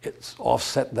 It's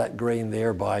offset that grain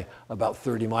there by about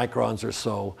 30 microns or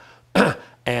so.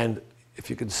 And if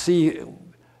you can see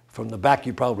from the back,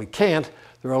 you probably can't,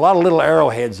 there are a lot of little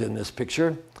arrowheads in this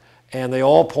picture, and they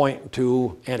all point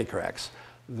to anticracks.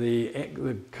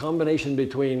 The combination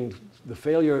between the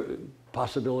failure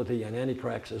possibility and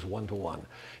anticracks is 1-to-1.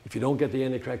 If you don't get the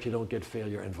anticracks, you don't get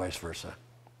failure, and vice versa.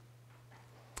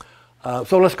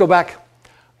 So let's go back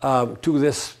to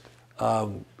this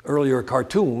earlier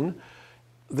cartoon.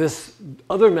 This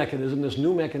other mechanism, this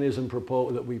new mechanism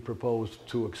that we proposed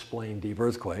to explain deep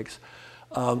earthquakes,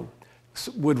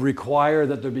 would require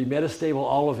that there be metastable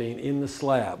olivine in the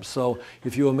slab. So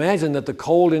if you imagine that the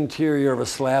cold interior of a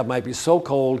slab might be so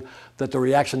cold that the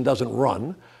reaction doesn't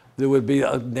run, there would be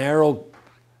a narrow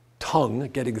tongue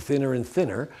getting thinner and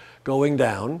thinner going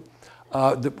down,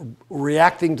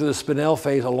 reacting to the Spinel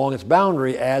phase along its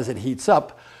boundary as it heats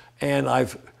up, and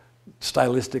I've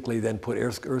stylistically then put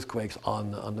earthquakes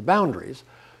on the boundaries.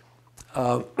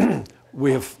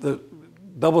 The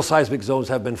double seismic zones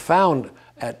have been found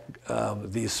at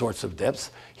these sorts of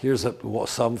depths. Here's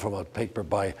some from a paper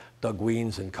by Doug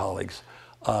Wiens and colleagues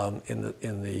in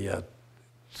the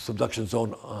subduction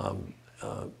zone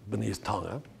beneath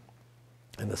Tonga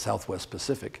in the Southwest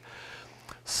Pacific.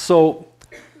 So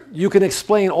you can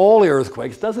explain all the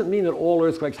earthquakes. Doesn't mean that all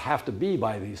earthquakes have to be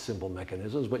by these simple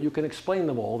mechanisms, but you can explain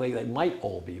them all. They might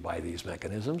all be by these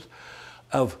mechanisms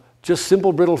of just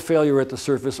simple brittle failure at the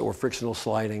surface or frictional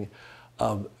sliding,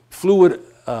 fluid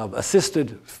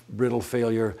assisted brittle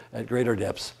failure at greater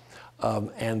depths,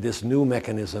 and this new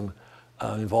mechanism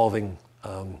involving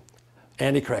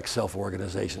anticrack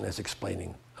self-organization as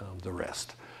explaining the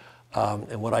rest.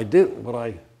 And what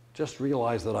I just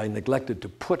realized that I neglected to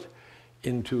put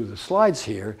into the slides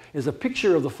here is a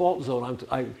picture of the fault zone.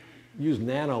 I used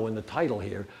Nano in the title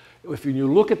here. If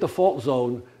you look at the fault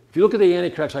zone, if you look at the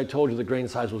anticracks, I told you the grain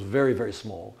size was very, very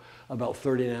small, about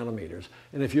 30 nanometers.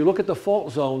 And if you look at the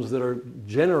fault zones that are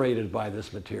generated by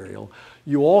this material,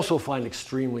 you also find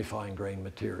extremely fine grained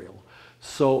material.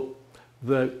 So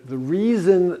the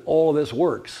reason all of this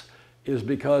works is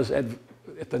because at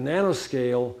the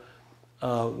nanoscale,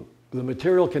 the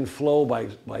material can flow by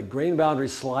grain boundary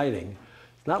sliding.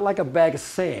 It's not like a bag of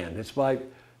sand. It's by,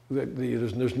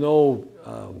 there's no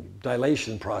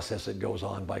dilation process that goes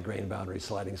on by grain boundary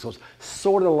sliding. So it's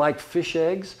sort of like fish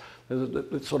eggs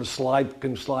that sort of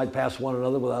can slide past one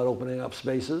another without opening up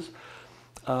spaces.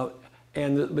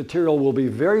 And the material will be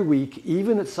very weak,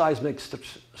 even at seismic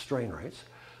strain rates,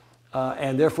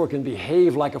 and therefore can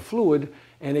behave like a fluid,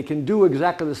 and it can do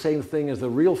exactly the same thing as the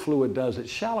real fluid does at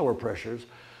shallower pressures,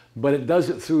 but it does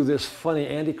it through this funny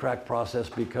anti-crack process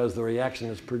because the reaction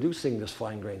that's producing this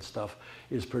fine-grained stuff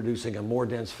is producing a more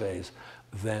dense phase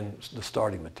than the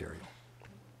starting material.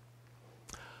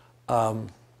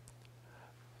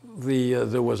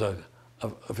 There was a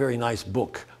very nice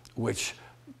book which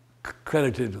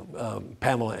credited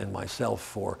Pamela and myself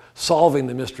for solving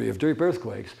the mystery of deep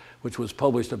earthquakes, which was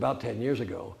published about 10 years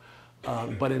ago.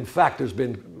 But in fact, there's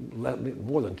been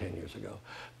more than 10 years ago.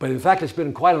 But in fact, it's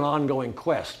been quite an ongoing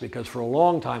quest because for a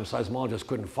long time, seismologists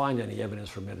couldn't find any evidence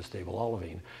for metastable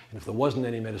olivine. And if there wasn't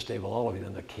any metastable olivine,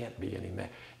 then there can't be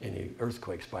any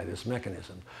earthquakes by this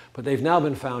mechanism. But they've now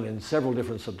been found in several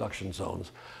different subduction zones,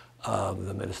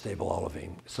 the metastable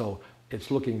olivine. So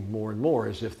it's looking more and more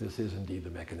as if this is indeed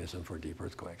the mechanism for deep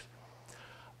earthquakes.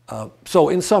 So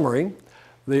in summary,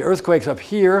 the earthquakes up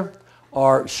here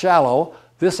are shallow.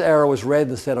 This arrow is red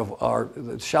instead of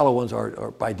the shallow ones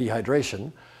are by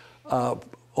dehydration,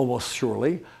 almost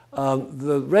surely.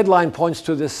 The red line points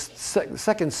to this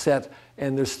second set,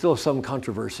 and there's still some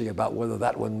controversy about whether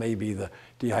that one may be the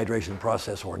dehydration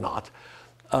process or not.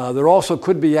 There also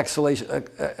could be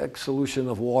exsolution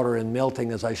of water and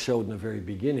melting, as I showed in the very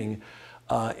beginning,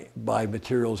 by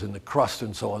materials in the crust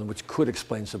and so on, which could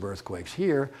explain some earthquakes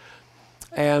here.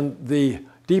 And the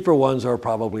deeper ones are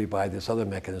probably by this other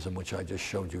mechanism, which I just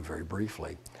showed you very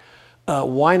briefly.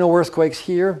 Why no earthquakes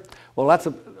here? Well,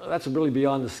 that's really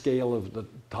beyond the scale of the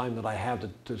time that I have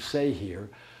to say here.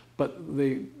 But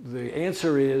the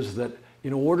answer is that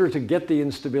in order to get the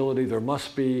instability, there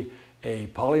must be a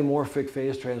polymorphic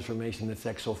phase transformation that's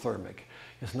exothermic.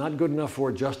 It's not good enough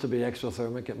for it just to be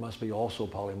exothermic. It must be also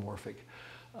polymorphic.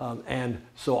 And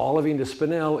so olivine to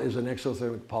spinel is an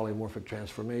exothermic polymorphic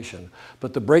transformation.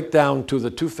 But the breakdown to the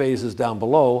two phases down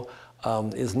below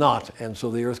is not. And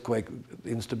so the earthquake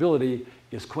instability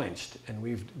is quenched. And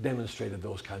we've demonstrated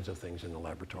those kinds of things in the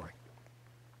laboratory.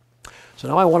 So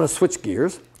now I want to switch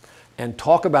gears and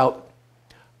talk about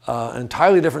an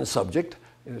entirely different subject.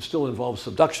 And it still involves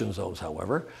subduction zones,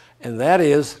 however. And that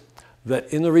is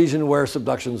that in the region where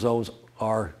subduction zones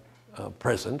are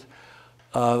present,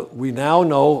 we now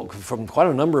know from quite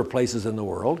a number of places in the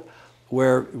world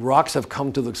where rocks have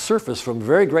come to the surface from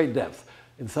very great depth.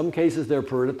 In some cases, they're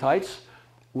peridotite,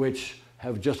 which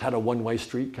have just had a one-way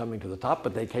street coming to the top,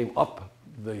 but they came up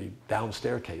the down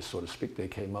staircase, so to speak. They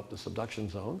came up the subduction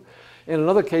zone. And in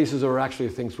other cases, there are actually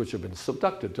things which have been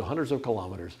subducted to hundreds of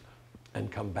kilometers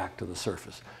and come back to the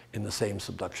surface in the same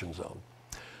subduction zone.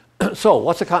 So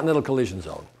what's a continental collision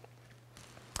zone?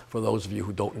 For those of you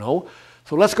who don't know.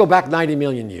 So let's go back 90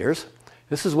 million years.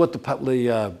 This is what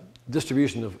the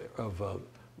distribution of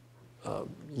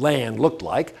land looked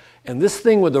like. And this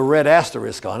thing with the red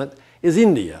asterisk on it is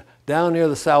India, down near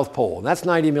the South Pole. And that's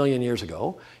 90 million years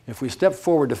ago. If we step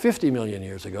forward to 50 million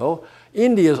years ago,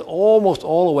 India is almost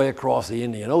all the way across the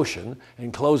Indian Ocean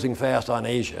and closing fast on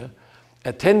Asia.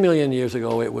 At 10 million years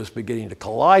ago, it was beginning to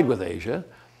collide with Asia.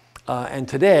 And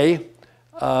today,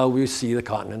 we see the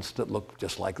continents that look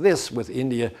just like this, with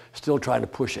India still trying to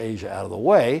push Asia out of the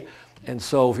way. And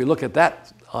so if you look at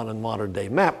that on a modern day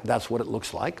map, that's what it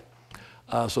looks like.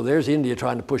 So there's India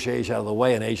trying to push Asia out of the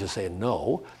way, and Asia saying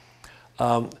no.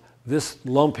 This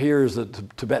lump here is the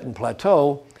Tibetan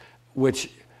Plateau,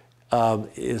 which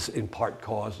is in part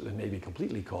caused, and maybe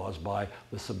completely caused, by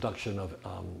the subduction of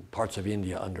parts of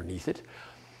India underneath it.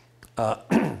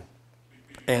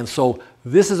 And so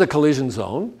this is a collision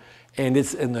zone, and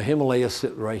it's in the Himalayas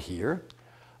sit right here,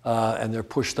 and they're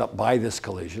pushed up by this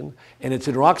collision. And it's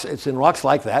in rocks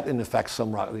like that, and in fact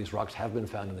these rocks have been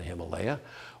found in the Himalaya,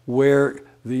 where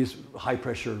these high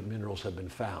pressure minerals have been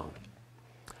found.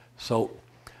 So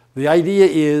the idea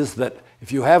is that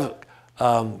if you have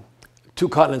two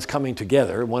continents coming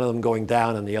together, one of them going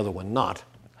down and the other one not,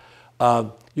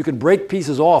 you can break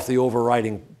pieces off the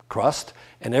overriding crust,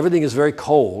 and everything is very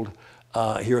cold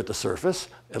here at the surface,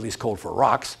 at least cold for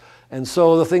rocks. And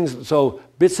so so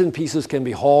bits and pieces can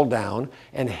be hauled down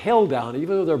and held down,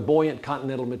 even though they're buoyant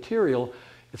continental material.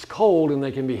 It's cold, and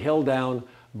they can be held down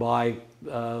by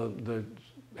the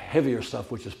heavier stuff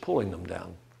which is pulling them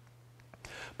down.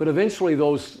 But eventually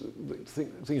those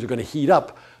things are going to heat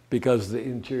up because the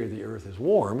interior of the Earth is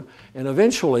warm, and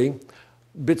eventually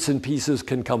bits and pieces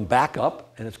can come back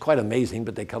up, and it's quite amazing,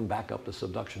 but they come back up the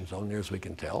subduction zone, near as we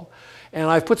can tell. And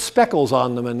I've put speckles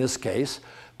on them in this case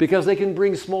because they can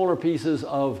bring smaller pieces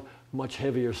of much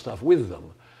heavier stuff with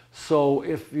them. So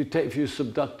if you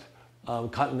subduct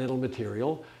continental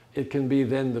material, it can be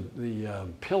then the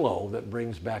pillow that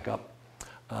brings back up,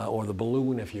 or the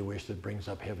balloon, if you wish, that brings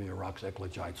up heavier rocks,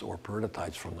 eclogites or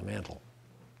peridotites from the mantle.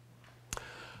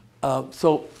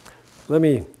 So let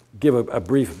me give a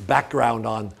brief background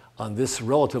on this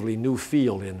relatively new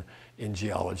field in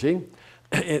geology.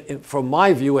 From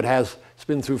my view, it's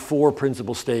been through four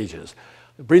principal stages.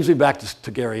 It brings me back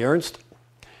to Gary Ernst.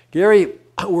 Gary,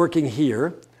 working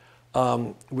here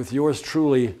with yours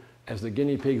truly as the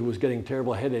guinea pig who was getting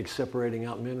terrible headaches separating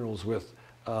out minerals with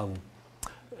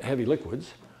heavy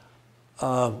liquids,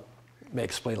 may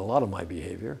explain a lot of my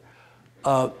behavior.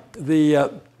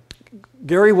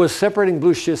 Gary was separating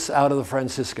blue schists out of the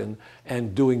Franciscan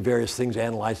and doing various things,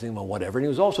 analyzing them or whatever, and he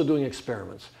was also doing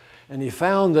experiments. And he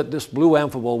found that this blue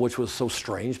amphibole, which was so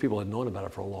strange, people had known about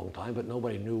it for a long time, but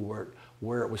nobody knew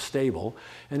where it was stable.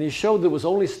 And he showed that it was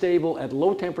only stable at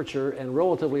low temperature and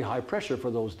relatively high pressure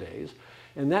for those days.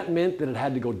 And that meant that it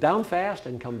had to go down fast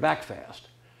and come back fast.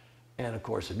 And of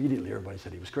course, immediately everybody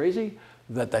said he was crazy,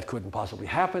 that couldn't possibly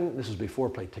happen. This is before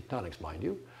plate tectonics, mind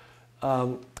you.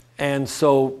 And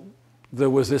so there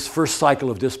was this first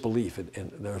cycle of disbelief,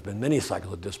 and there have been many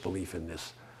cycles of disbelief in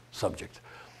this subject.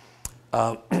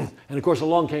 And of course,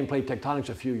 along came plate tectonics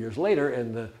a few years later,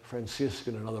 and the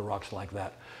Franciscan and other rocks like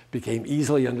that became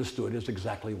easily understood as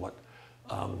exactly what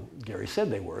Gary said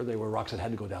they were. They were rocks that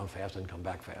had to go down fast and come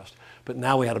back fast. But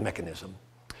now we had a mechanism.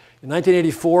 In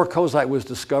 1984, cosite was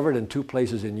discovered in two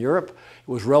places in Europe.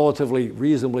 It was relatively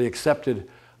reasonably accepted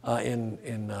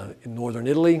in northern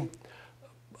Italy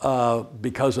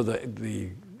because of the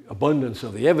abundance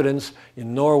of the evidence.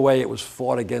 In Norway, it was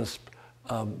fought against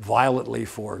violently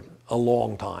for a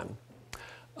long time.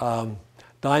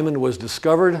 Diamond was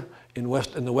discovered in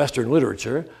the Western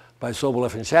literature by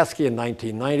Sobolev and Shatsky in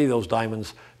 1990. Those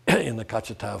diamonds in the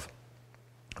Kachetav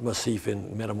Massif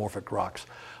in metamorphic rocks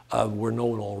were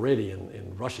known already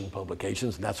in Russian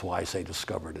publications, and that's why I say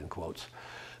discovered in quotes.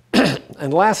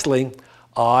 And lastly,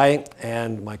 I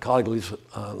and my colleague Lisa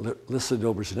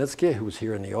Dobrzinetsky, who's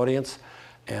here in the audience,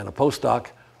 and a postdoc,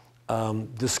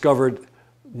 discovered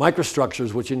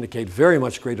microstructures which indicate very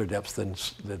much greater depths than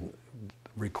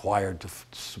required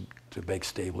to make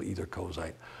stable either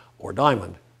kozite or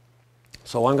diamond.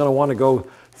 So I'm going to want to go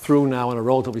through now in a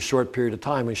relatively short period of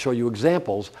time and show you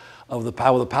examples of the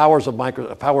power of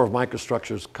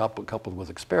microstructures coupled with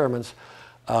experiments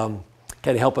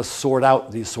can help us sort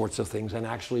out these sorts of things and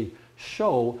actually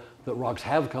show that rocks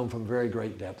have come from very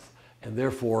great depth, and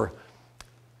therefore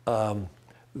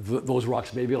those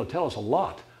rocks may be able to tell us a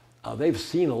lot. They've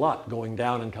seen a lot going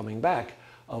down and coming back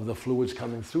of the fluids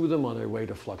coming through them on their way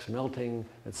to flux melting,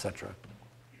 etc.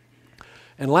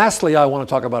 And lastly, I want to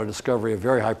talk about a discovery of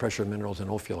very high pressure minerals and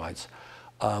ophiolites,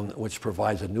 which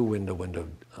provides a new window into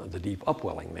the deep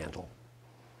upwelling mantle.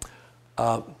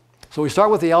 So we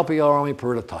start with the Alpe Arami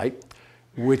peridotite,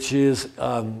 which is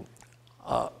on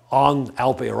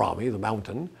Alpe Arami, the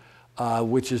mountain,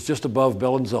 which is just above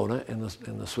Bellinzona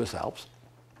in the Swiss Alps.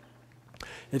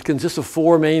 It consists of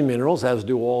 4 main minerals, as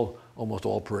do almost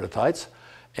all peridotites.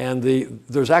 And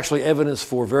there's actually evidence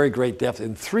for very great depth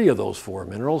in 3 of those 4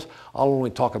 minerals. I'll only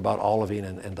talk about olivine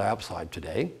and diopside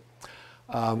today.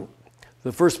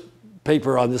 The first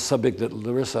paper on this subject that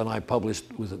Larissa and I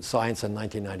published was in Science in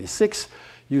 1996.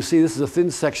 You see this is a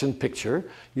thin section picture.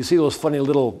 You see those funny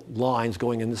little lines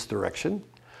going in this direction.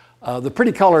 The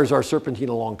pretty colors are serpentine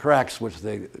along cracks, which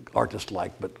the artists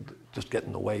like, but just get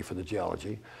in the way for the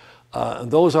geology. And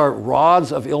those are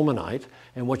rods of ilmenite.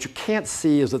 And what you can't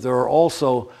see is that there are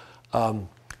also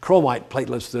chromite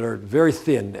platelets that are very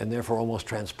thin and therefore almost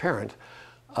transparent.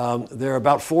 They're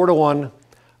about 4 to 1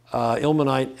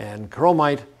 ilmenite and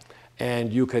chromite,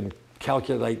 and you can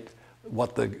calculate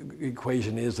what the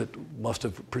equation is that must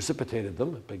have precipitated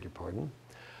them, I beg your pardon.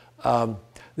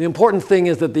 The important thing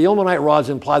is that the ilmenite rods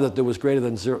imply that there was greater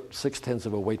than 0.6%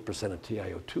 of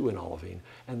TiO2 in olivine,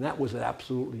 and that was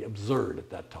absolutely absurd at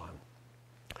that time.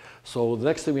 So the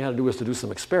next thing we had to do was to do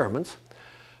some experiments,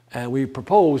 and we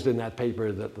proposed in that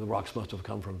paper that the rocks must have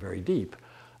come from very deep.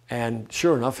 And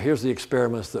sure enough, here's the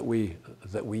experiments that we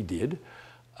did,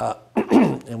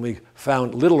 and we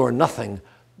found little or nothing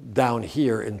down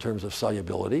here in terms of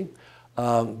solubility,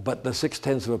 but the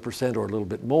 0.6% or a little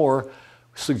bit more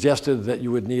suggested that you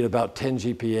would need about 10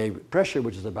 GPa pressure,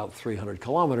 which is about 300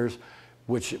 kilometers,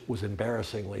 which was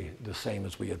embarrassingly the same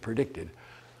as we had predicted.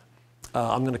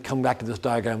 I'm going to come back to this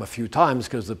diagram a few times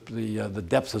because the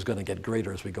depth is going to get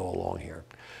greater as we go along here.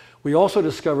 We also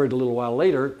discovered a little while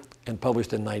later, and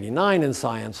published in '99 in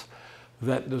Science,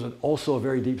 that there's also a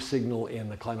very deep signal in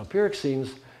the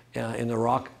clinopyroxenes in the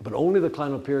rock, but only the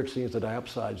clinopyroxenes, the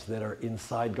diopsides that are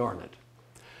inside garnet.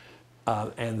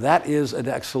 And that is an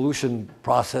exsolution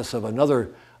process of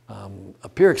another a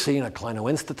pyroxene, a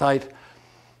clinoenstatite,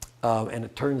 and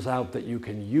it turns out that you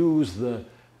can use the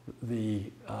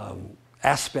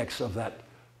aspects of that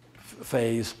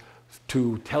phase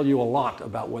to tell you a lot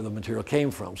about where the material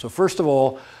came from. So first of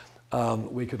all,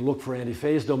 we could look for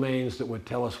antiphase domains that would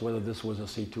tell us whether this was a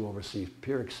C2 over C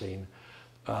pyroxene,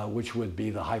 which would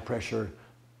be the high pressure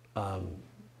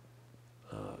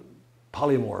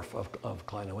polymorph of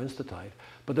clinoenstatite.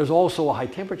 But there's also a high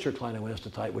temperature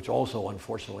clinoenstatite, which also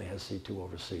unfortunately has C2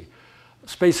 over C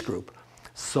space group.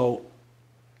 So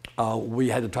we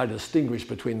had to try to distinguish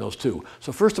between those two.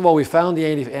 So first of all, we found the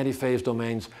antiphase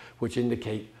domains, which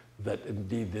indicate that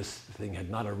indeed this thing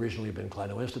had not originally been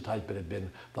clinoenstatite, but had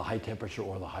been the high temperature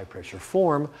or the high pressure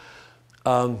form.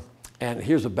 And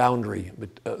here's a boundary,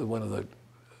 one of the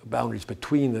boundaries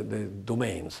between the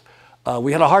domains.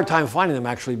 We had a hard time finding them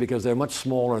actually because they're much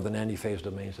smaller than antiphase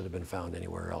domains that have been found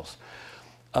anywhere else.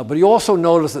 But you also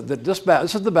notice that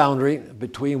this is the boundary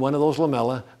between one of those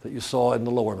lamella that you saw in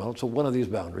the lower mantle, so one of these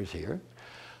boundaries here.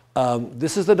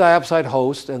 This is the diopside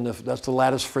host, and that's the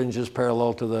lattice fringes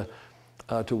parallel to the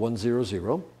to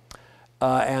 100.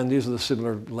 And these are the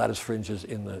similar lattice fringes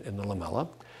in the lamella.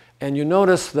 And you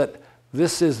notice that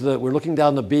this is we're looking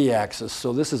down the B-axis,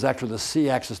 so this is actually the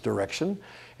C-axis direction.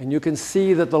 And you can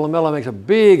see that the lamella makes a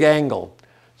big angle.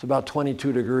 It's about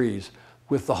 22 degrees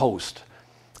with the host.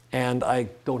 And I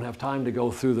don't have time to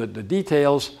go through the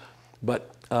details,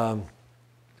 but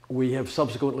we have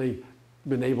subsequently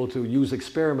been able to use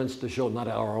experiments to show, not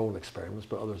our own experiments,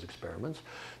 but others' experiments,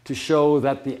 to show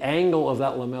that the angle of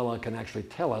that lamella can actually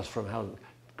tell us from how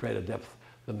great a depth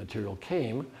the material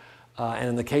came. And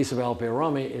in the case of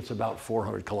Alpey-Rami, it's about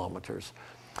 400 kilometers.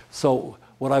 So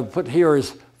what I've put here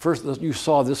is, first, you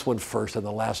saw this one first in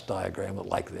the last diagram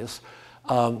like this.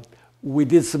 We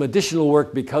did some additional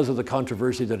work because of the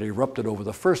controversy that erupted over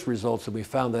the first results, and we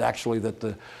found that actually that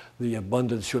the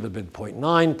abundance should have been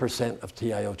 0.9% of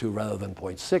TiO2 rather than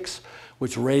 0.6,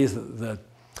 which raised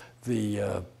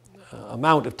the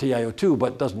amount of TiO2,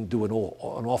 but doesn't do an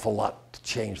awful lot to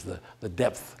change the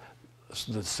depth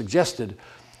that's suggested.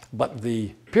 But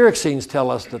the pyroxenes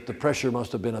tell us that the pressure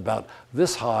must have been about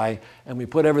this high, and we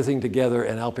put everything together,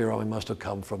 and Alpey-Rami must have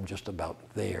come from just about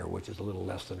there, which is a little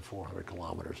less than 400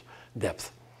 kilometers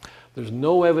depth. There's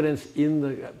no evidence in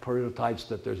the prototypes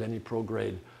that there's any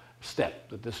prograde step,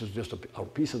 that this is just a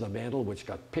piece of the mantle which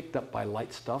got picked up by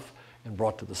light stuff and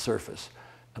brought to the surface.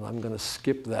 And I'm going to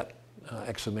skip that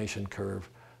exhumation curve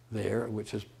there,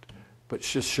 which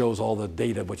just shows all the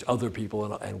data which other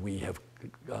people and we have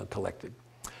collected.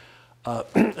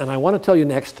 And I want to tell you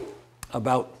next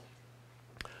about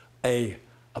a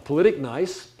politic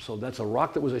gneiss. So that's a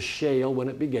rock that was a shale when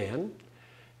it began.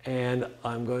 And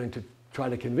I'm going to try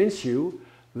to convince you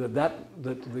that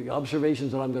the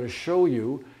observations that I'm going to show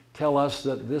you tell us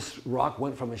that this rock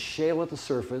went from a shale at the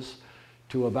surface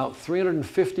to about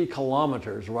 350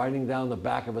 kilometers riding down the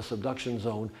back of a subduction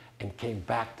zone and came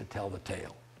back to tell the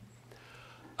tale.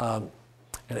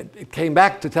 And it came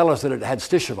back to tell us that it had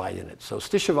stishovite in it. So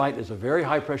stishovite is a very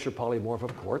high pressure polymorph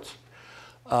of quartz.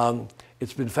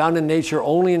 It's been found in nature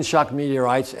only in shock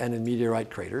meteorites and in meteorite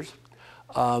craters.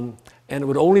 And it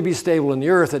would only be stable in the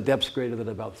earth at depths greater than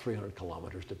about 300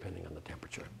 kilometers, depending on the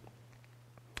temperature.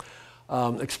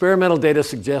 Experimental data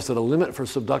suggests that a limit for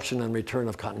subduction and return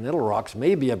of continental rocks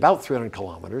may be about 300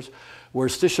 kilometers, where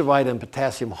stishovite and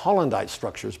potassium hollandite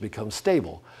structures become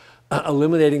stable,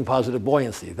 eliminating positive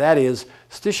buoyancy. That is,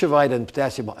 stishovite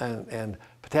and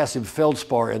potassium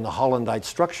feldspar in the hollandite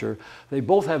structure, they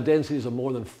both have densities of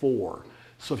more than 4.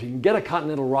 So if you can get a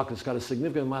continental rock that's got a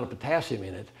significant amount of potassium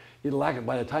in it,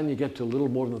 by the time you get to a little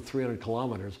more than 300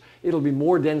 kilometers, it'll be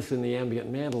more dense than the ambient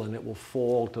mantle, and it will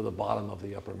fall to the bottom of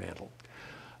the upper mantle.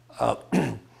 Of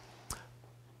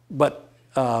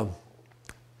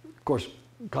course,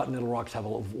 continental rocks have a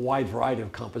wide variety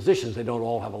of compositions. They don't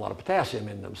all have a lot of potassium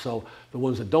in them. So the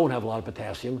ones that don't have a lot of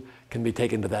potassium can be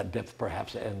taken to that depth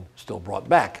perhaps and still brought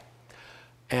back.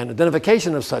 And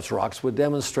identification of such rocks would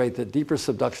demonstrate that deeper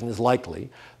subduction is likely,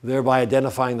 thereby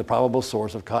identifying the probable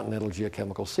source of continental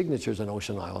geochemical signatures in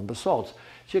ocean island basalts.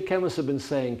 Geochemists have been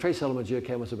saying, trace element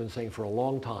geochemists have been saying for a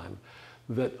long time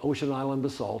that ocean island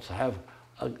basalts have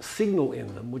a signal in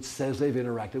them which says they've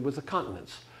interacted with the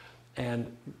continents.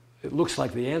 And it looks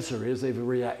like the answer is they've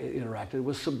interacted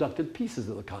with subducted pieces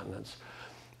of the continents.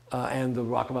 And the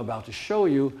rock I'm about to show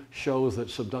you shows that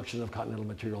subduction of continental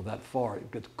material that far,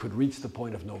 it could reach the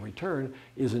point of no return,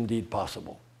 is indeed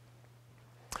possible.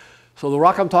 So the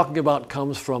rock I'm talking about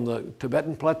comes from the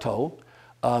Tibetan Plateau.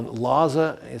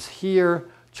 Lhasa is here.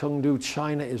 Chengdu,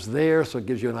 China is there, so it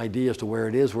gives you an idea as to where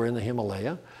it is. We're in the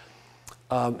Himalaya.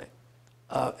 And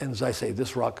as I say,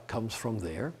 this rock comes from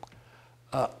there.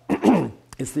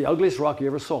 It's the ugliest rock you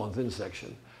ever saw in thin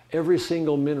section. Every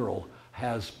single mineral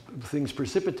has things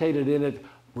precipitated in it,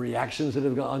 reactions that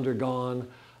have undergone,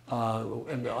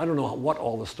 and I don't know what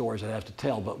all the stories I have to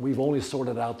tell, but we've only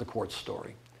sorted out the quartz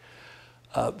story.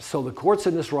 So the quartz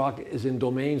in this rock is in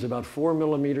domains about 4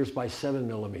 millimeters by 7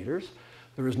 millimeters.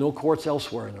 There is no quartz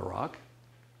elsewhere in the rock.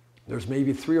 There's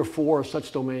maybe 3 or 4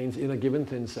 such domains in a given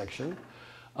thin section.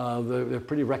 They're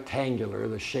pretty rectangular,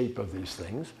 the shape of these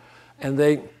things. And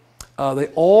they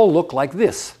all look like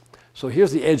this. So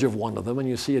here's the edge of one of them, and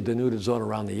you see a denuded zone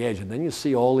around the edge, and then you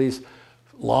see all these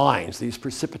lines, these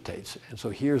precipitates. And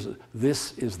so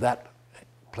this is that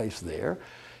place there.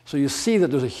 So you see that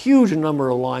there's a huge number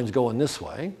of lines going this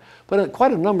way, but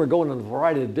quite a number going in a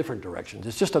variety of different directions.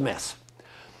 It's just a mess.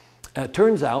 And it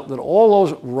turns out that all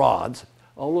those rods,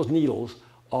 all those needles,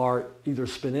 are either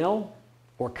spinel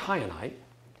or kyanite.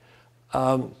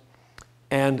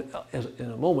 And in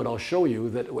a moment, I'll show you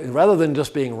that rather than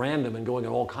just being random and going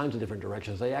in all kinds of different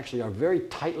directions, they actually are very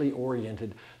tightly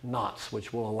oriented knots,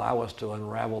 which will allow us to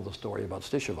unravel the story about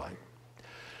stishovite.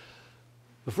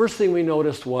 The first thing we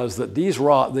noticed was that these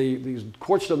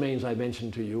quartz domains I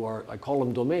mentioned to you I call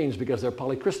them domains because they're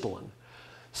polycrystalline.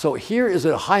 So here is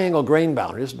a high angle grain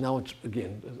boundary. Now it's,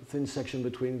 again, a thin section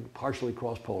between partially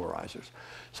cross polarizers.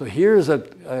 So here's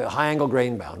a high angle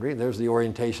grain boundary. There's the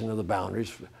orientation of the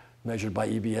boundaries measured by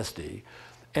EBSD.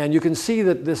 And you can see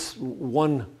that this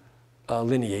one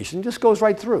lineation, just goes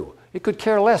right through. It could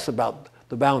care less about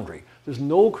the boundary. There's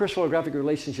no crystallographic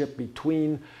relationship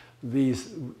between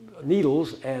these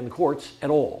needles and quartz at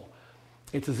all.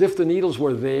 It's as if the needles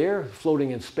were there,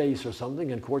 floating in space or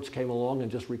something, and quartz came along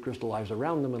and just recrystallized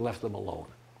around them and left them alone.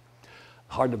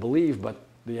 Hard to believe, but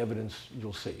the evidence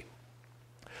you'll see.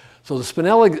 So the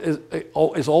spinel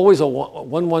is always a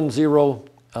 110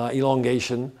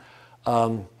 elongation,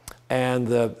 and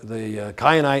the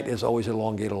kyanite is always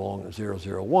elongated along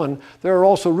 001. There are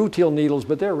also rutile needles,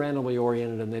 but they're randomly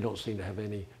oriented, and they don't seem to have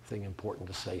anything important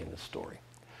to say in this story.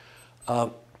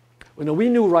 We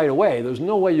knew right away there's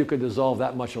no way you could dissolve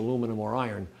that much aluminum or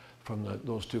iron from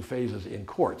those two phases in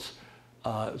quartz.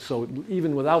 So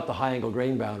even without the high angle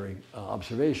grain boundary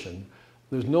observation,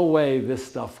 there's no way this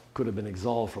stuff could have been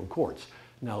exolved from quartz.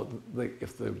 Now,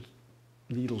 if the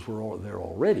needles were there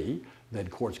already, then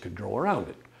quartz could grow around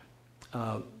it.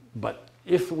 But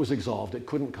if it was exolved, it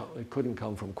couldn't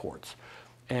come from quartz.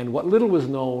 And what little was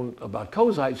known about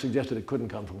kozite suggested it couldn't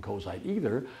come from kozite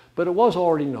either, but it was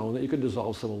already known that you could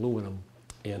dissolve some aluminum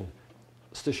in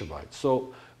stishovite.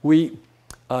 So we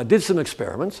did some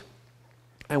experiments,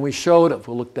 and we showed, if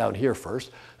we'll look down here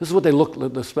first, this is what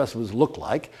the specimens look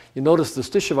like. You notice the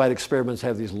stishovite experiments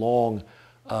have these long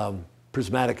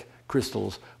prismatic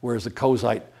crystals, whereas the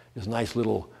kozite is nice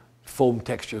little foam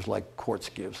textures like quartz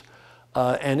gives.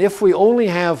 And if we only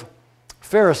have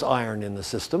ferrous iron in the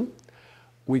system,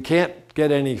 we can't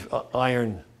get any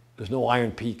iron. There's no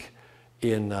iron peak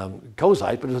in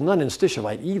kozite, but there's none in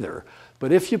stishovite either.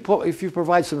 But if you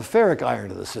provide some ferric iron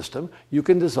to the system, you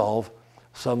can dissolve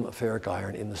some ferric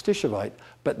iron in the stishovite,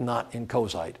 but not in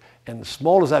kozite. And as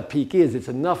small as that peak is, it's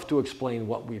enough to explain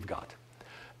what we've got.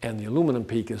 And the aluminum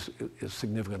peak is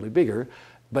significantly bigger,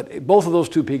 but both of those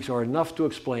two peaks are enough to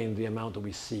explain the amount that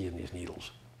we see in these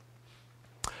needles.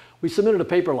 We submitted a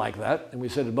paper like that, and we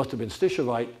said it must have been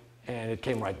stishovite, and it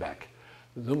came right back.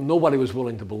 Nobody was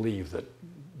willing to believe that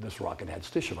this rocket had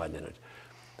stishovite in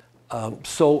it.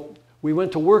 So we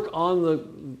went to work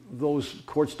on those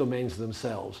quartz domains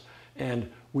themselves,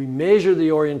 and we measured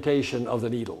the orientation of the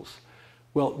needles.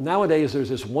 Well, nowadays there's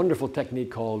this wonderful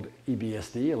technique called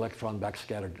EBSD, electron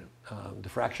backscattered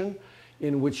diffraction,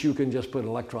 in which you can just put an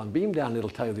electron beam down, and it'll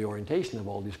tell you the orientation of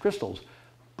all these crystals.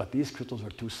 But these crystals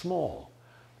are too small.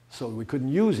 So we couldn't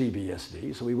use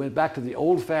EBSD, so we went back to the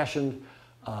old-fashioned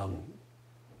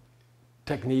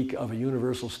technique of a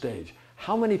universal stage.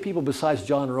 How many people besides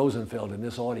John Rosenfeld in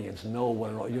this audience know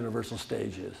what a universal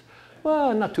stage is?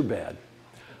 Well, not too bad.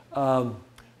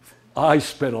 I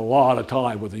spent a lot of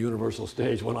time with the universal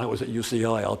stage when I was at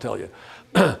UCLA, I'll tell you,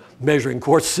 measuring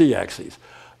quartz C-axes.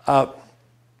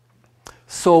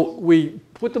 So we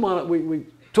put them on, we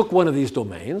took one of these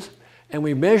domains, and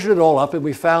we measured it all up, and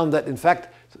we found that, in fact,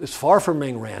 it's far from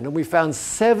being random. We found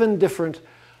 7 different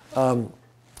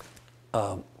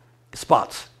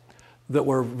spots that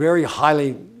were very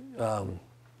highly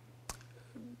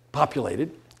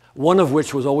populated, one of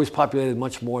which was always populated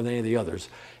much more than any of the others.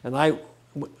 And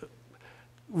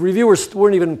reviewers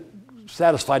weren't even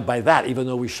satisfied by that, even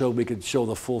though we could show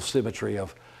the full symmetry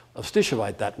of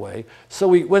stishovite that way. So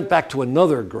we went back to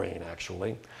another grain,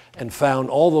 actually, and found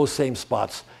all those same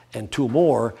spots and 2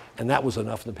 more, and that was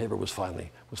enough, and the paper was finally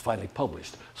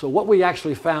published. So what we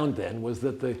actually found then was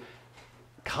that the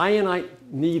kyanite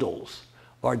needles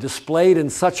are displayed in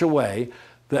such a way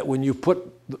that when you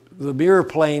put the mirror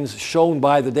planes shown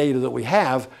by the data that we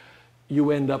have,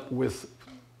 you end up with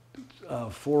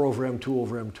 4 over m, 2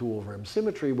 over m, 2 over m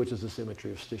symmetry, which is the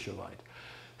symmetry of stishovite.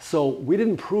 So we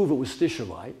didn't prove it was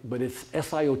stishovite, but it's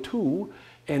SiO2,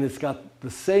 and it's got the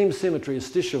same symmetry as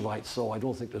stishovite, so I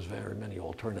don't think there's very many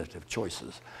alternative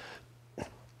choices.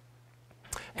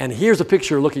 And here's a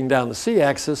picture looking down the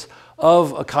C-axis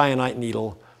of a kyanite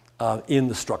needle in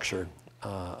the structure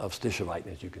of stishovite,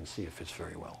 and as you can see, it fits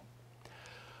very well.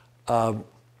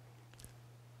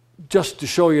 Just to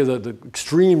show you the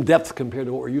extreme depth compared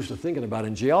to what we're used to thinking about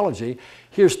in geology,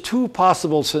 here's 2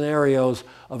 possible scenarios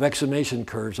of exhumation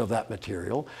curves of that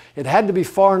material. It had to be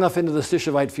far enough into the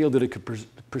stishovite field that it could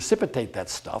precipitate that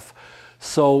stuff.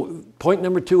 So point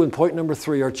number 2 and point number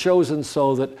 3 are chosen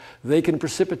so that they can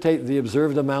precipitate the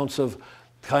observed amounts of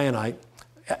kyanite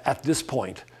at this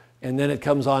point. And then it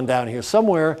comes on down here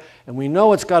somewhere, and we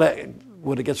know it's got to,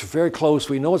 when it gets very close,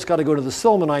 we know it's got to go to the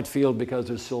silmonite field because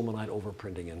there's silmonite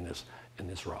overprinting in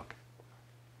this rock.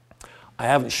 I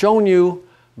haven't shown you,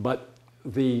 but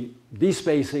the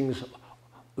despacings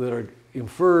that are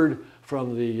inferred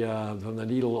from the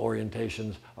needle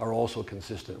orientations are also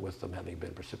consistent with them having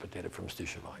been precipitated from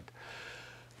stishovite.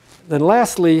 Then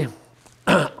lastly,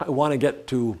 I want to get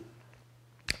to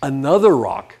another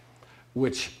rock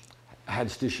which had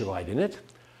stishovite in it.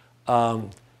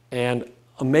 And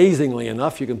amazingly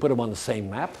enough, you can put them on the same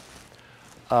map.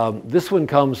 This one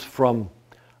comes from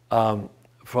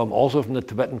also from the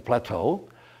Tibetan Plateau,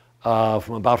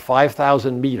 from about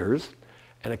 5,000 meters,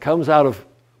 and it comes out of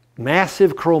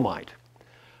massive chromite.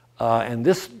 And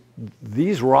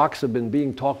these rocks have been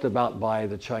being talked about by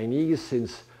the Chinese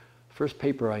since the first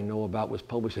paper I know about was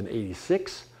published in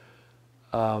 '86.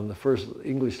 The first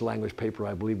English language paper,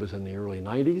 I believe, was in the early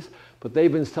 '90s. But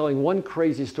they've been telling one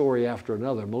crazy story after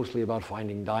another, mostly about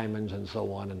finding diamonds and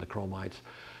so on in the chromites.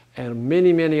 And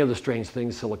many, many of the strange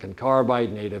things, silicon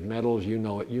carbide, native metals, you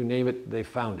know it, you name it, they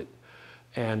found it.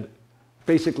 And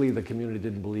basically the community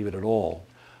didn't believe it at all.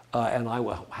 And I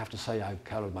will have to say I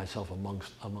counted myself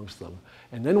amongst them.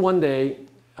 And then one day,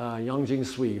 Yang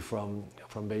Jingsui from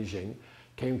Beijing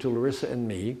came to Larissa and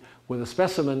me with a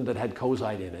specimen that had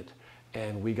kozite in it,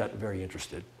 and we got very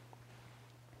interested.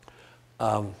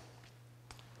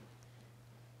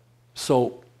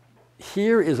 So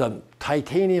here is a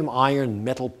titanium iron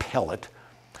metal pellet,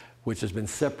 which has been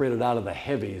separated out of the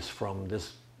heavies from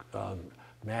this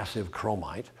massive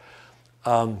chromite.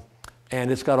 And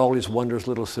it's got all these wondrous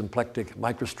little symplectic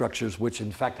microstructures, which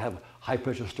in fact have high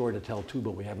pressure story to tell too,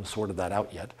 but we haven't sorted that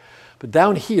out yet. But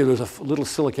down here, there's a little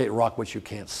silicate rock which you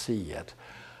can't see yet.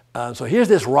 So here's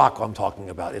this rock I'm talking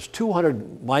about. It's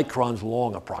 200 microns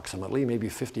long approximately, maybe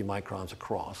 50 microns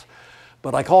across.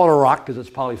 But I call it a rock because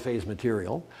it's polyphase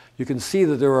material. You can see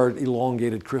that there are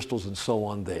elongated crystals and so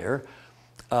on there.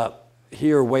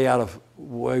 Here,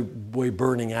 way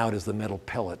burning out is the metal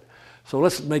pellet. So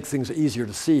let's make things easier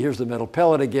to see. Here's the metal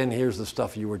pellet again. Here's the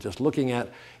stuff you were just looking at.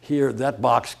 Here, that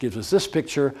box gives us this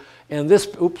picture. And this,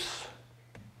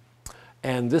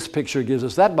 and this picture gives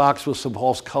us that box with some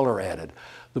false color added.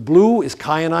 The blue is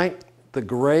kyanite, the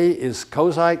gray is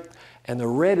kozite, and the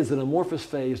red is an amorphous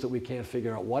phase that we can't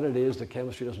figure out what it is. The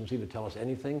chemistry doesn't seem to tell us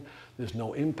anything. There's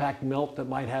no impact melt that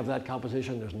might have that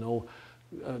composition. There's no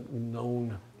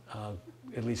known,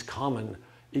 at least common,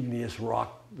 igneous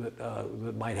rock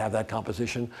that might have that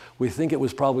composition. We think it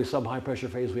was probably some high pressure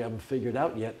phase we haven't figured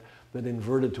out yet that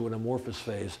inverted to an amorphous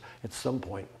phase at some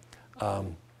point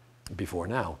before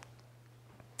now.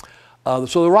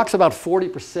 So the rock's about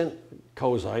 40%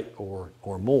 kozite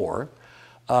or more.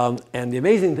 And the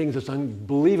amazing thing is it's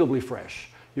unbelievably fresh.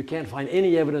 You can't find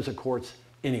any evidence of quartz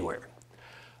anywhere.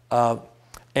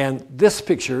 And this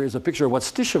picture is a picture of what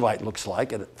stishovite looks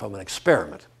like from an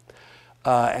experiment.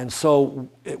 And so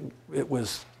it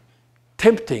was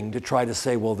tempting to try to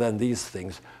say, well, then these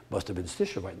things must have been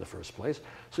stishovite in the first place.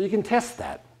 So you can test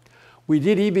that. We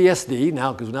did EBSD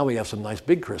now, because now we have some nice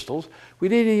big crystals. We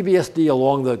did EBSD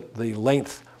along the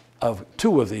length of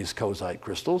 2 of these kozite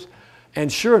crystals.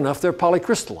 And sure enough, they're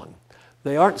polycrystalline.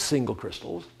 They aren't single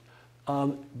crystals.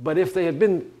 But if they had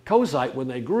been kozite when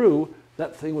they grew,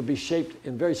 that thing would be shaped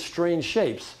in very strange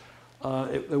shapes.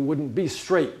 It wouldn't be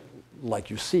straight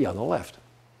like you see on the left.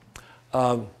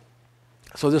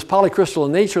 So this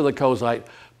polycrystalline nature of the kozite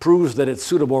proves that it's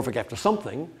pseudomorphic after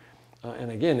something.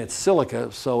 And again, it's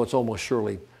silica, so it's almost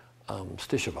surely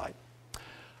stishovite.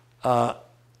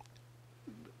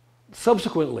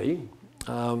 Subsequently,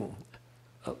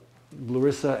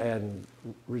 Larissa and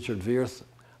Richard Wirth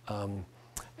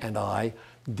and I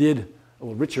did,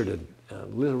 well,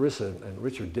 Larissa and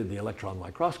Richard did the electron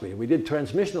microscopy. We did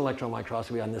transmission electron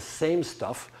microscopy on this same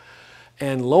stuff.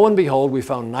 And lo and behold, we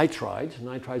found nitrides.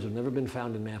 Nitrides have never been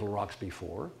found in mantle rocks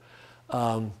before.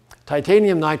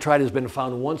 Titanium nitride has been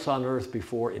found once on Earth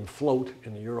before in float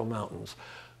in the Ural Mountains.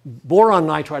 Boron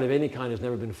nitride of any kind has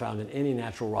never been found in any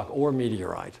natural rock or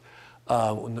meteorite.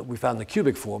 We found the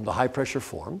cubic form, the high pressure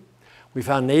form. We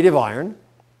found native iron.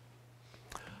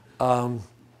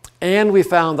 And we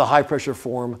found the high pressure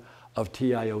form of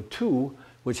TiO2,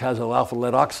 which has an alpha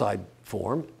lead oxide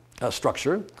form,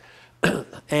 structure.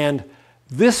 And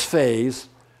this phase,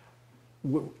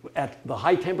 at the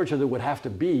high temperature that would have to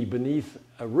be beneath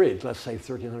a ridge, let's say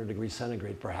 1300 degrees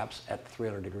centigrade perhaps at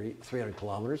 300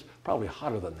 kilometers, probably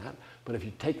hotter than that, but if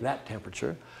you take that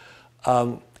temperature,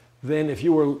 then if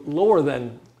you were lower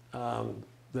than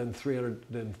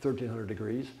 1300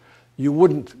 degrees, you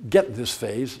wouldn't get this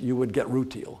phase, you would get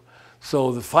rutile.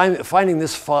 So finding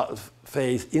this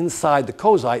phase inside the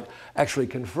kozite actually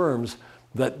confirms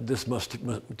that this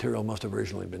material must have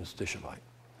originally been stishovite.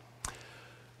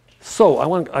 So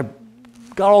I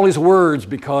got all these words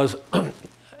because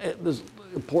there's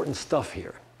important stuff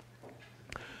here.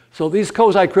 So these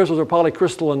kozite crystals are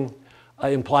polycrystalline,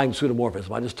 implying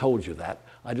pseudomorphism. I just told you that.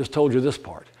 I just told you this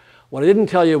part. What I didn't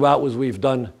tell you about was we've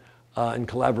done, in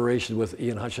collaboration with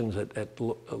Ian Hutchins at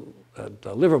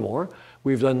Livermore,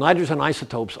 we've done nitrogen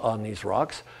isotopes on these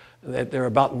rocks. that they're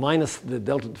about minus the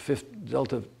del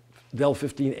 15N. Delta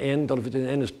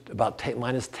 15N is about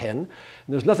minus 10. And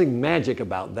there's nothing magic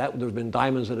about that. There's been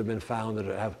diamonds that have been found that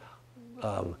have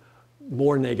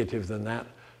more negative than that.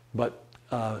 But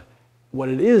what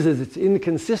it is it's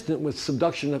inconsistent with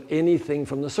subduction of anything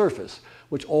from the surface,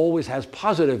 which always has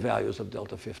positive values of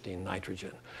delta 15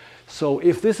 nitrogen. So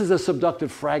if this is a subductive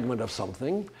fragment of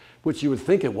something, which you would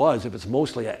think it was if it's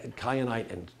mostly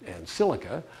kyanite and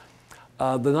silica,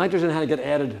 the nitrogen had to get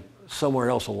added somewhere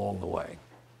else along the way.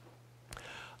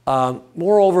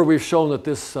 Moreover, we've shown that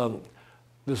this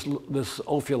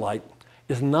ophiolite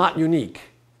is not unique.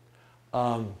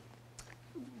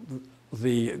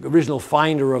 The original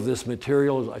finder of this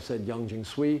material, as I said, Yang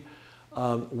Jingsui,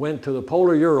 went to the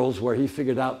polar Urals where he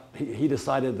figured out, he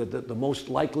decided that the most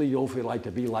likely ophiolite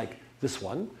to be like this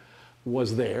one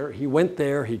was there. He went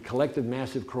there, he collected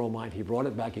massive chromite, he brought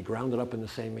it back, he ground it up in the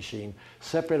same machine,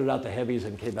 separated out the heavies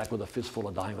and came back with a fistful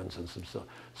of diamonds and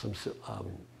some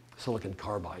silicon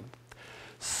carbide.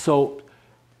 So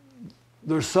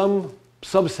there's some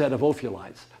subset of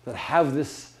ophiolites that have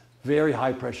this very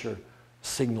high pressure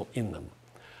signal in them.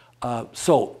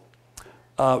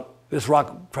 This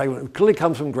rock fragment clearly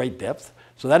comes from great depth.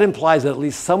 So that implies that at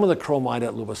least some of the chromite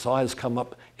at Louveciennes has come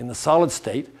up in the solid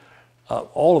state,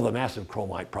 all of the massive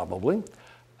chromite probably,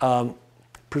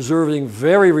 preserving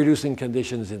very reducing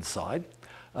conditions inside,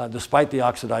 despite the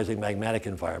oxidizing magmatic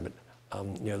environment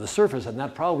near the surface. And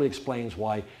that probably explains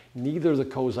why neither the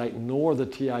cosite nor the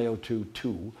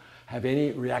TiO2 have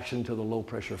any reaction to the low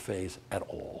pressure phase at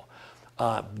all.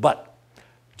 But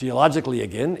geologically,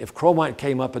 again, if chromite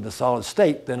came up in the solid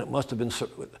state, then it must have been,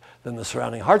 then the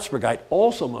surrounding Harzburgite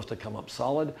also must have come up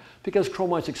solid, because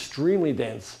chromite's extremely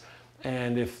dense,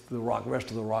 and if the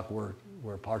rest of the rock were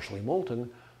partially molten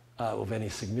of any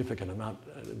significant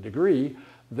degree,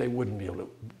 they wouldn't be able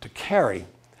to carry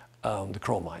the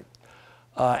chromite.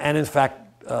 And in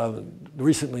fact,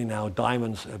 recently now,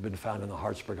 diamonds have been found in the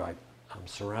Harzburgite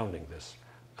surrounding this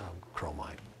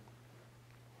chromite.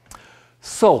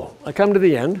 So I come to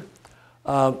the end.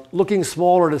 Looking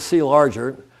smaller to see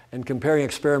larger and comparing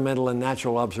experimental and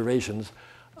natural observations,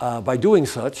 by doing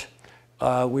such,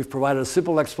 we've provided a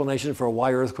simple explanation for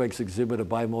why earthquakes exhibit a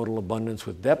bimodal abundance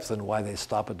with depth and why they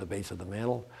stop at the base of the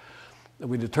mantle. And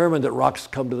we determined that rocks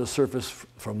come to the surface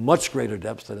from much greater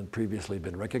depths than had previously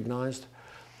been recognized.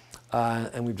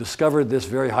 And we've discovered this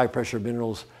very high pressure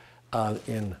minerals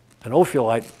in an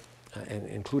ophiolite,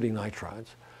 including nitrides.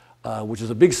 Which is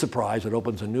a big surprise. It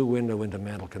opens a new window into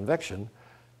mantle convection.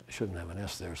 I shouldn't have an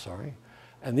S there, sorry.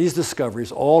 And these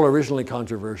discoveries, all originally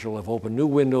controversial, have opened new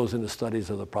windows into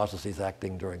studies of the processes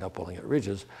acting during upwelling at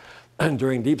ridges, and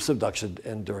during deep subduction,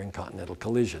 and during continental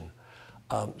collision.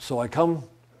 So I come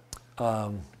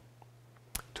to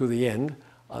the end.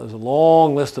 There's a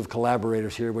long list of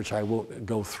collaborators here, which I won't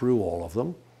go through all of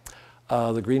them.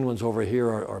 The green ones over here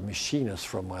are machinists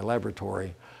from my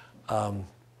laboratory.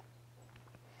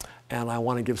 And I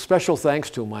want to give special thanks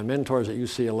to my mentors at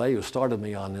UCLA who started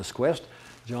me on this quest.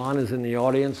 John is in the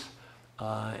audience,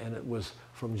 and it was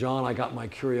from John I got my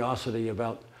curiosity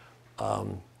about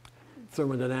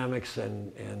thermodynamics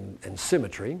and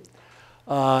symmetry.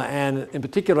 And in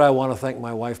particular, I want to thank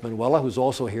my wife, Manuela, who's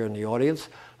also here in the audience,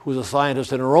 who's a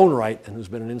scientist in her own right and who's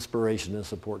been an inspiration and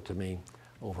support to me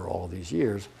over all of these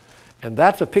years. And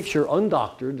that's a picture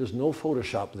undoctored, there's no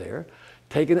Photoshop there,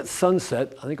 taken at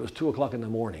sunset, I think it was 2 o'clock in the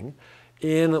morning,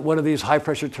 in one of these high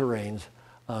pressure terrains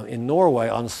in Norway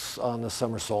on the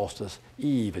summer solstice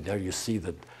eve. And there you see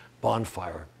the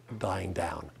bonfire dying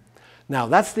down. Now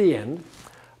that's the end,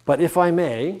 but if I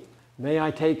may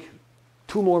I take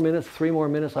 2 more minutes, 3 more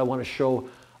minutes? I want to show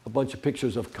a bunch of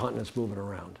pictures of continents moving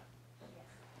around.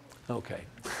 Okay,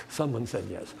 someone said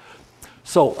yes.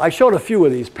 So I showed a few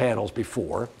of these panels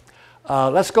before.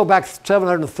 Let's go back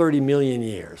 730 million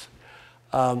years.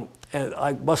 And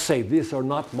I must say, these are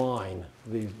not mine,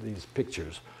 these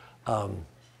pictures.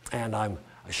 And I'm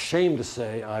ashamed to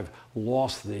say I've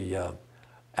lost the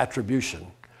attribution.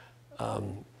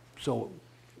 So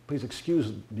please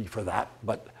excuse me for that,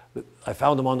 but I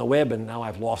found them on the web and now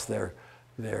I've lost where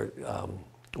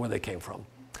they came from.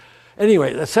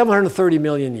 Anyway, that's 730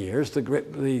 million years.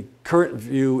 The current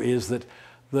view is that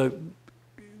the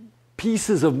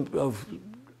pieces of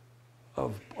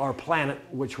our planet,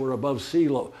 which were above sea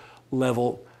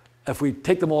level, if we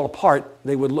take them all apart,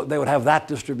 they would have that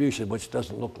distribution, which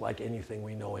doesn't look like anything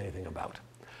we know anything about.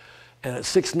 And at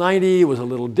 690, it was a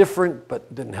little different,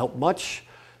 but didn't help much.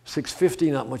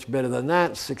 650, not much better than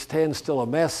that. 610, still a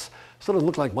mess. Still doesn't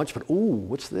look like much, but ooh,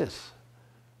 what's this?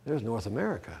 There's North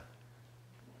America.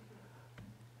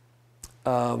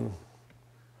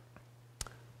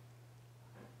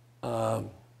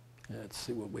 Let's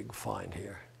see what we can find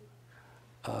here.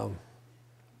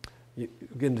 You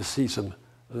begin to see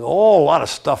a lot of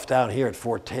stuff down here at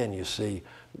 410, you see,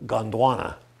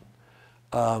 Gondwana.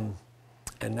 And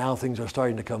now things are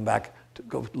starting to come back to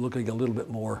go looking a little bit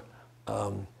more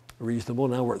reasonable.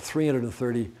 Now we're at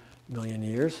 330 million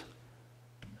years.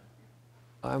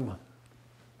 I'm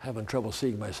having trouble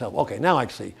seeing myself. Okay, now I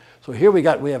see. So here we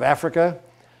have Africa,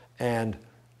 and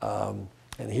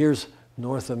here's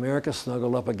North America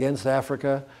snuggled up against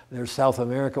Africa. There's South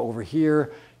America over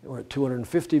here. We're at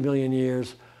 250 million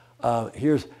years.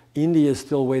 Here's India is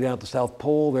still way down at the South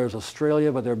Pole. There's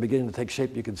Australia, but they're beginning to take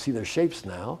shape. You can see their shapes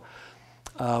now.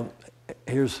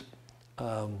 Here's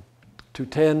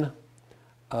 210,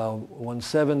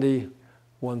 170,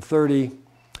 130.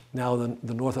 Now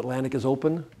the North Atlantic is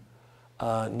open.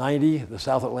 90, the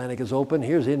South Atlantic is open.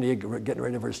 Here's India getting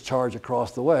ready for its charge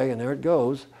across the way, and there it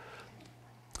goes.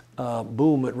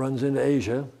 Boom, it runs into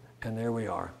Asia, and there we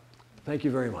are. Thank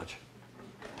you very much.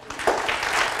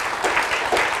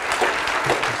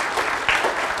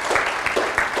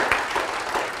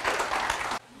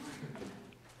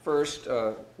 First,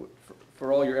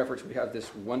 for all your efforts, we have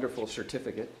this wonderful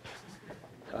certificate.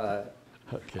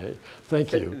 Okay,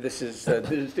 thank you. This is the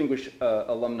Distinguished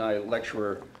Alumni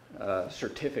Lecturer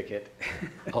certificate.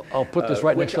 I'll put this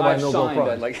right next to my Nobel Prize.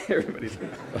 I'd like everybody to.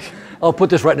 I'll put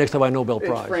this right next to my Nobel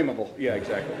Prize. It's frameable, yeah,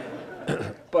 exactly.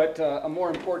 But more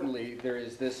importantly, there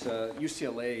is this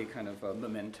UCLA kind of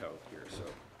memento here, so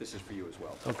this is for you as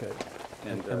well. Okay.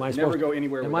 And am I never go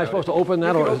anywhere am without I supposed it. to open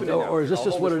that, Open or is this I'll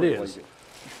just hold what this it for you is? like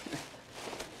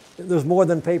There's more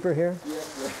than paper here? Yeah,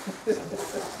 yeah.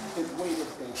 It's weighted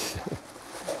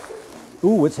paper.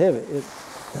 Ooh, it's heavy.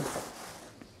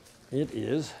 It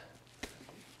is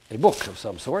a book of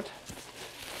some sort.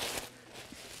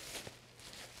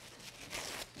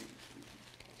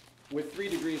 With 3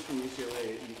 degrees from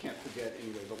UCLA, you can't forget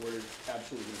anyway, but we're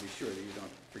absolutely going to be sure that you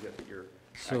don't forget that you're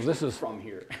this is from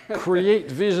here.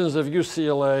 Create Visions of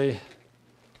UCLA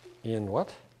in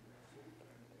what?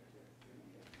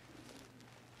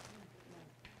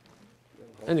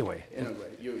 Anyway,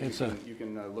 you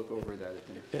can look over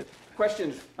that.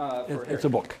 Questions for Harry? it's a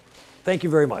book. Thank you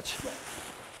very much.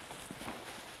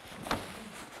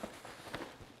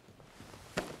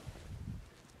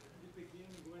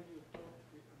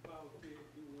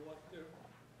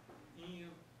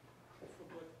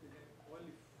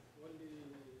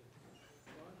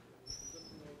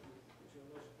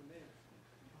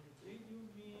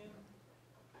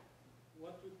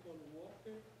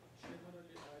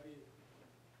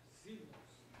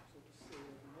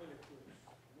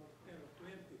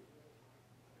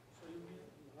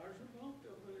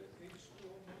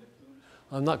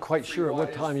 I'm not quite sure at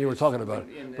what time you were talking about,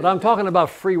 but I'm talking about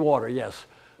free water, yes.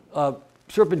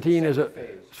 Serpentine is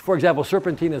for example,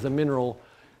 serpentine is a mineral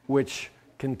which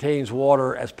contains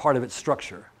water as part of its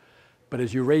structure. But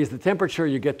as you raise the temperature,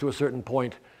 you get to a certain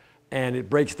point, and it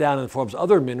breaks down and forms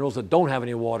other minerals that don't have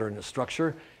any water in its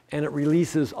structure, and it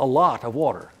releases a lot of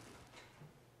water.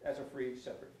 As a free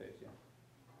separate phase,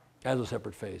 yeah. As a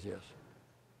separate phase, yes.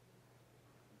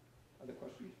 Other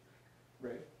questions?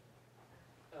 Ray?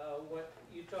 What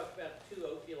you talked about 2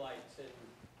 ophiolites in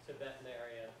Tibetan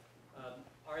area.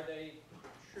 Are they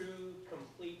true,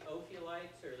 complete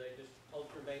ophiolites, or are they just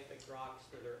ultramafic rocks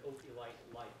that are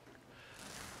ophiolite-like?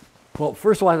 Well,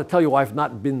 first of all, I have to tell you I've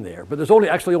not been there, but there's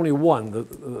actually only one, the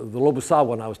Lobusa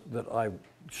one that I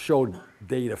showed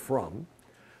data from.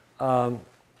 And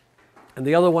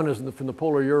the other one is from the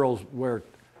polar Urals, where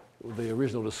the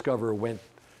original discoverer went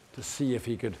to see if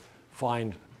he could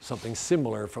find something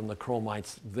similar from the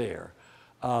chromites there.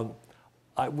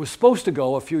 I was supposed to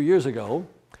go a few years ago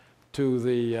to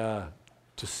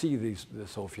see this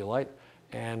ophiolite,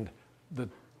 and the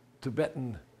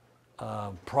Tibetan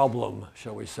problem,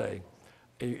 shall we say,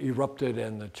 erupted,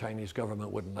 and the Chinese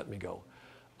government wouldn't let me go.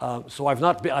 So I've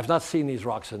not seen these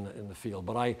rocks in the field,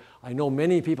 but I know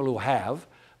many people who have.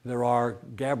 There are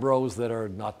gabbros that are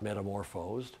not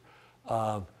metamorphosed,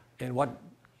 and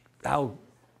how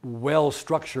well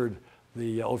structured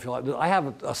the ophiolite. I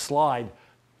have a slide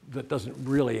that doesn't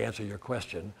really answer your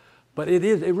question, but it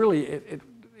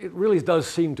really does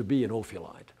seem to be an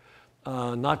ophiolite,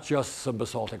 not just some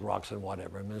basaltic rocks and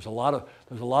whatever. I mean, there's a lot of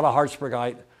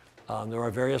hartsbergite. There are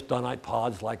various dunite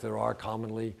pods, like there are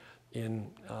commonly in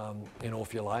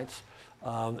ophiolites,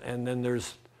 and then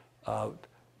there's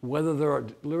whether there are.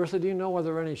 Larissa, do you know whether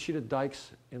there are any sheeted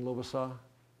dikes in Lobusa?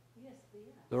 Yes,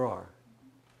 there are.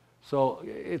 So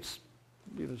it's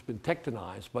been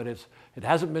tectonized, but it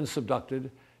hasn't been subducted,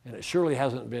 and it surely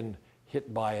hasn't been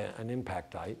hit by an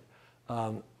impactite.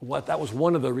 That was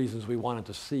one of the reasons we wanted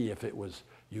to see if it was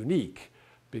unique,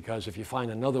 because if you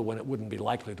find another one, it wouldn't be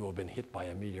likely to have been hit by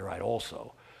a meteorite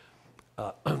also.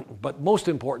 But most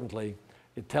importantly,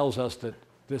 it tells us that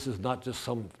this is not just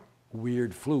some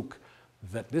weird fluke,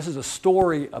 that this is a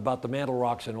story about the mantle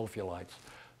rocks and ophiolites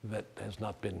that has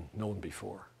not been known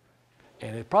before.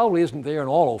 And it probably isn't there in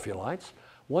all ophiolites.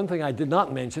 One thing I did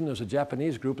not mention, there's a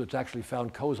Japanese group that's actually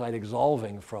found kozite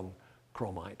exsolving from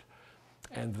chromite.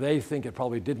 And they think it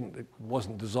probably it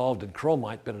wasn't dissolved in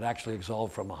chromite, but it actually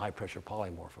exsolved from a high pressure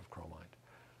polymorph of chromite.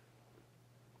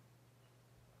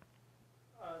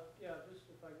 Yeah, just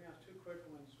if I can ask two quick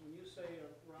ones. When you say a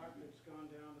rock that's gone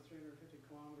down to 350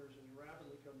 kilometers and you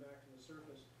rapidly come back to the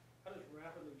surface, how does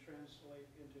rapidly translate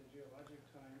into geologic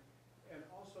time? And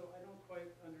also, I don't quite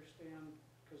understand,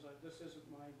 because this isn't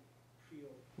my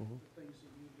field, the things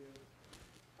that you do.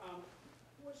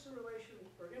 What's the relation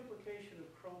or implication of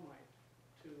chromite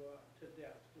to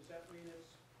depth? Does that mean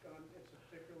it's a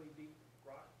particularly deep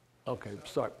rock? Okay,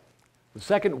 sorry. The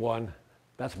second one,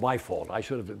 that's my fault. I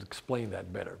should have explained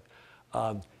that better.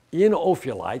 In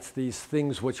ophiolites, these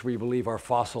things which we believe are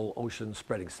fossil ocean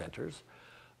spreading centers,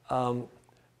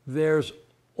 there's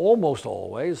almost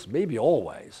always, maybe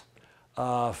always,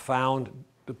 found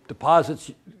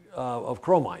deposits of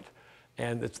chromite.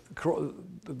 And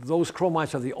those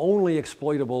chromites are the only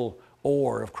exploitable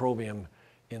ore of chromium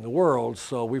in the world,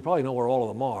 so we probably know where all of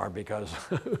them are because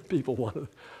people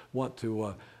want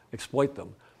to exploit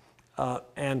them.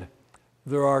 And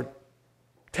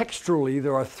texturally,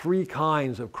 there are three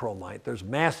kinds of chromite. There's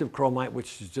massive chromite,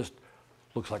 which just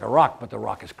looks like a rock, but the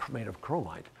rock is made of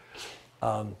chromite.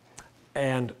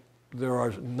 And there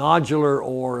are nodular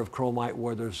ore of chromite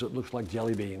where it looks like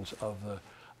jelly beans of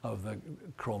the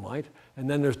chromite. And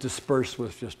then there's dispersed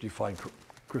with just you find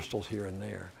crystals here and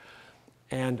there.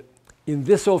 And in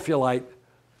this ophiolite,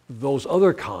 those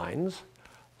other kinds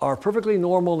are perfectly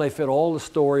normal, and they fit all the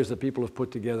stories that people have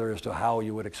put together as to how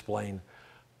you would explain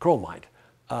chromite.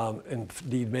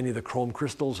 Indeed, many of the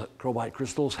chromite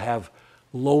crystals have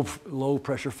low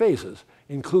pressure phases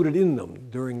included in them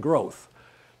during growth.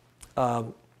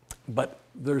 But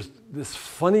there's this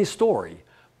funny story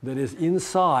that is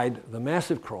inside the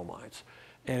massive chromites.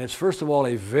 And it's first of all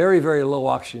a very, very low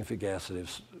oxygen fugacity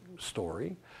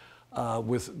story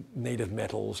with native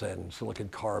metals and silicon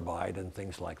carbide and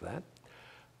things like that.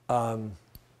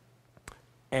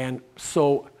 And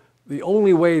so the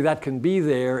only way that can be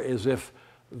there is if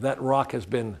that rock has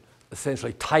been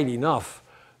essentially tight enough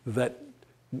that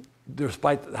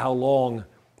despite how long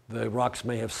the rocks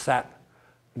may have sat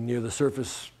near the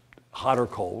surface, hot or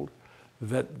cold,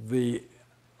 that the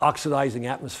oxidizing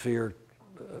atmosphere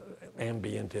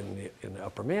ambient in the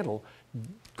upper mantle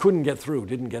couldn't get through,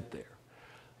 didn't get there.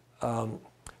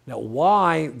 Now,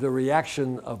 why the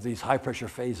reaction of these high pressure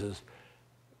phases,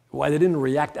 why they didn't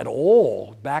react at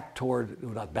all back toward,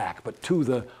 not back, but to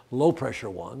the low pressure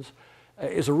ones,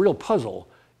 is a real puzzle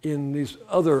in these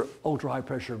other ultra high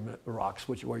pressure rocks,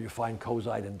 where you find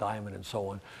kozite and diamond and so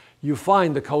on. You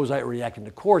find the kozite reacting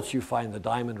to quartz, you find the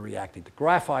diamond reacting to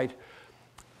graphite.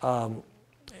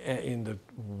 In the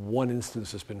one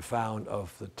instance that's been found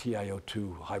of the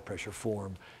TiO2 high pressure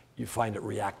form, you find it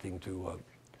reacting to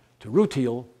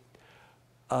rutile.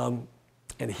 And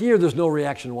here there's no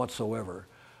reaction whatsoever.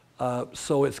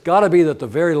 So it's got to be that the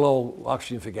very low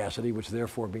oxygen fugacity, which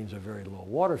therefore means a very low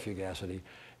water fugacity,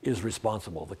 is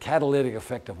responsible. The catalytic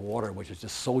effect of water, which is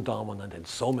just so dominant in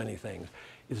so many things,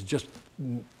 is just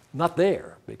not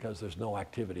there because there's no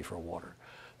activity for water.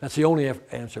 That's the only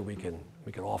answer we can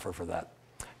offer for that.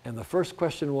 And the first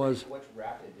question was, what's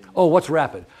rapid? Oh, what's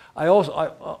rapid? I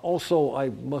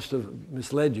must have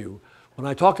misled you. When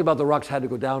I talked about the rocks had to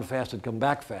go down fast and come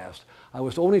back fast, I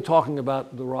was only talking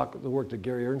about the work that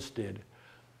Gary Ernst did,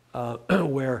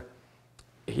 where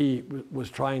he was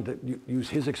trying to use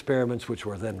his experiments, which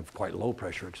were then quite low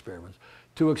pressure experiments,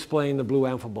 to explain the blue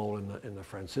amphibole in the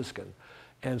Franciscan.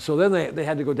 And so then they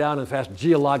had to go down and fast,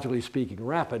 geologically speaking,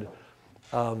 rapid.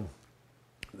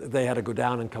 They had to go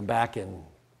down and come back in,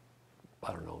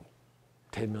 I don't know,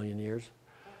 10 million years?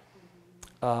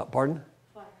 Pardon?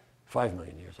 5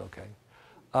 million years, okay.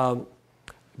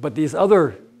 But these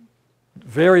other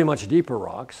very much deeper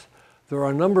rocks, there are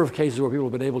a number of cases where people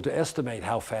have been able to estimate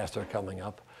how fast they're coming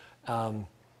up. And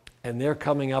they're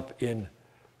coming up in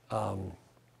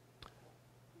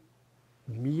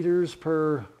meters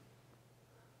per,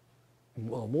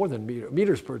 well, more than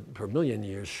meters per million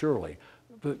years, surely.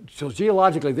 But, so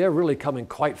geologically, they're really coming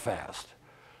quite fast.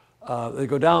 They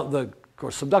go down, of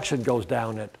course, subduction goes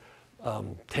down at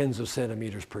tens of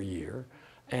centimeters per year.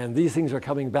 And these things are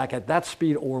coming back at that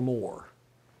speed or more.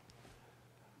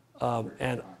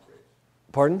 And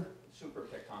pardon? Super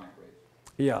tectonic rates.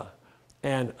 Yeah.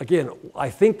 And again, I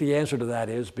think the answer to that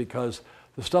is because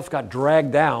the stuff got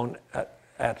dragged down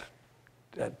at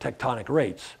tectonic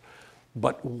rates.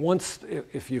 But once,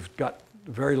 if you've got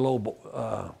very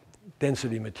low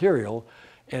density material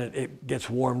and it gets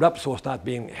warmed up so it's not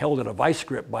being held in a vice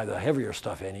grip by the heavier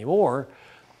stuff anymore,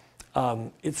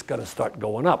 it's going to start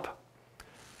going up.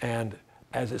 And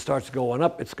as it starts going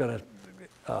up, it's going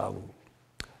to,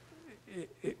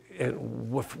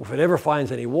 if it ever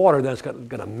finds any water, then it's going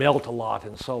to melt a lot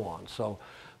and so on. So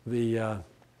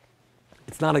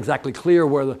it's not exactly clear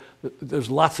where there's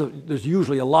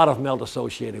usually a lot of melt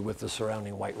associated with the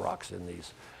surrounding white rocks in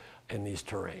these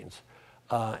terrains.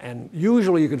 And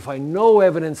usually you can find no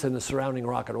evidence in the surrounding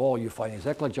rock at all. You find these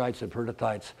eclogites and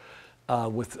peridotite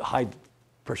with high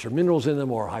pressure minerals in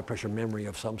them or high pressure memory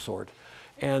of some sort.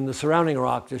 And the surrounding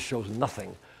rock just shows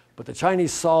nothing. But the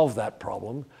Chinese solved that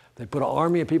problem. They put an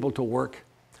army of people to work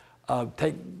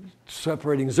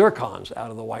separating zircons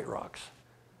out of the white rocks.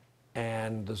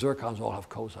 And the zircons all have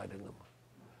cosite in them.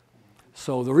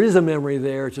 So there is a memory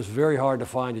there. It's just very hard to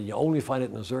find it. You only find it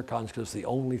in the zircons because it's the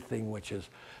only thing which has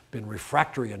been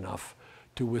refractory enough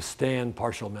to withstand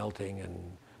partial melting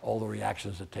and all the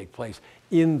reactions that take place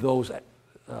in those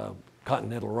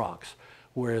continental rocks.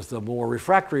 Whereas the more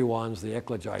refractory ones, the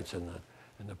eclogites and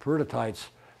the peridotites,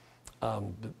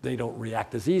 they don't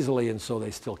react as easily, and so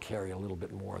they still carry a little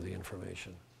bit more of the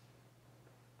information.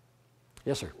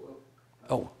 Yes, sir.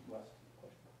 Oh.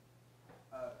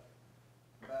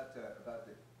 About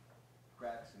the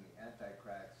cracks and the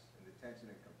anti-cracks and the tension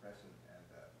and compression, and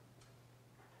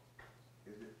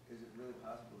is it really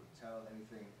possible to tell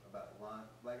anything about line?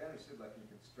 Like I understood, like in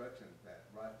construction, that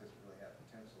rock doesn't really have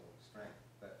tensile strength,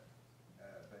 but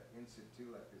in situ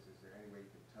like this, is there any way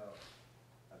you can tell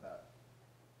about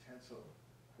tensile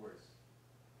force,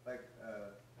 like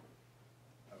of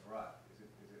rock?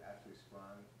 Is it actually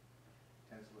strong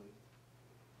tensily?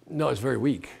 No, it's very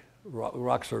weak.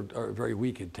 Rocks are very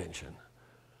weak in tension.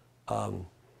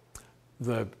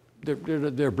 They're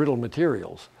brittle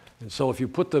materials, and so if you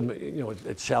put them,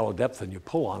 at shallow depth and you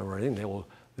pull on them or anything,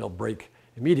 they'll break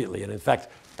immediately. And in fact,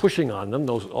 pushing on them,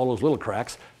 all those little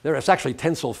cracks, it's actually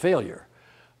tensile failure.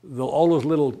 All those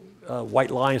little white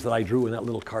lines that I drew in that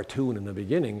little cartoon in the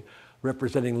beginning,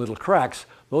 representing little cracks,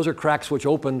 those are cracks which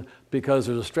open because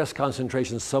there's a stress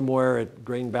concentration somewhere at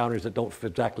grain boundaries that don't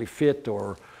exactly fit,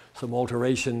 or some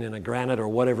alteration in a granite or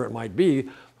whatever it might be.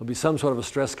 There'll be some sort of a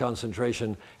stress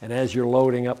concentration, and as you're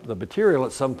loading up the material,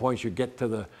 at some point you get to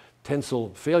the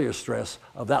tensile failure stress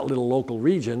of that little local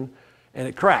region, and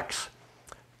it cracks.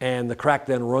 And the crack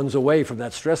then runs away from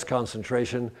that stress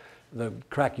concentration. The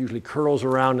crack usually curls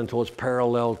around until it's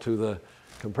parallel to the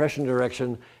compression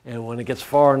direction, and when it gets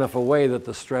far enough away that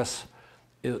the stress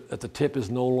at the tip is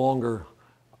no longer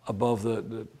above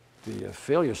the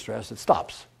failure stress, it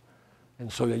stops.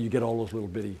 And so you get all those little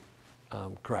bitty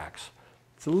cracks.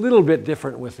 It's a little bit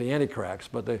different with the anti-cracks,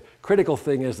 but the critical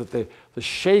thing is that the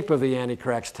shape of the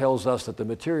anti-cracks tells us that the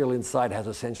material inside has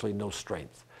essentially no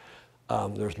strength.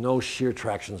 There's no shear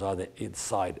tractions on the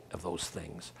inside of those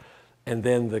things. And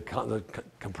then the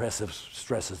compressive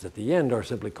stresses at the end are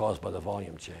simply caused by the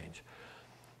volume change.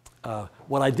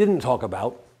 What I didn't talk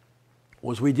about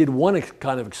was we did one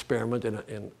kind of experiment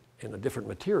in a different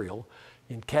material,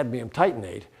 in cadmium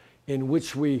titanate, in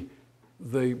which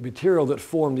the material that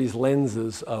formed these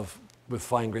lenses with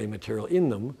fine-grained material in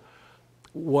them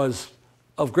was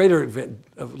of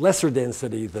lesser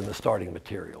density than the starting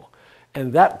material.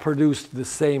 And that produced the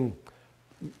same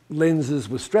lenses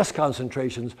with stress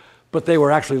concentrations, but they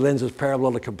were actually lenses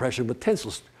parallel to compression with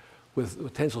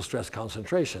tensile stress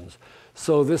concentrations.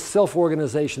 So this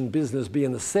self-organization business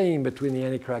being the same between the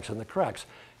anti-cracks and the cracks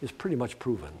is pretty much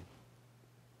proven.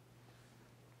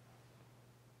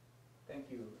 Thank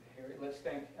you, Harry. Let's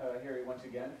thank Harry once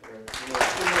again for your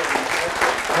stimulating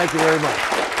lecture. Thank you very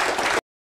much.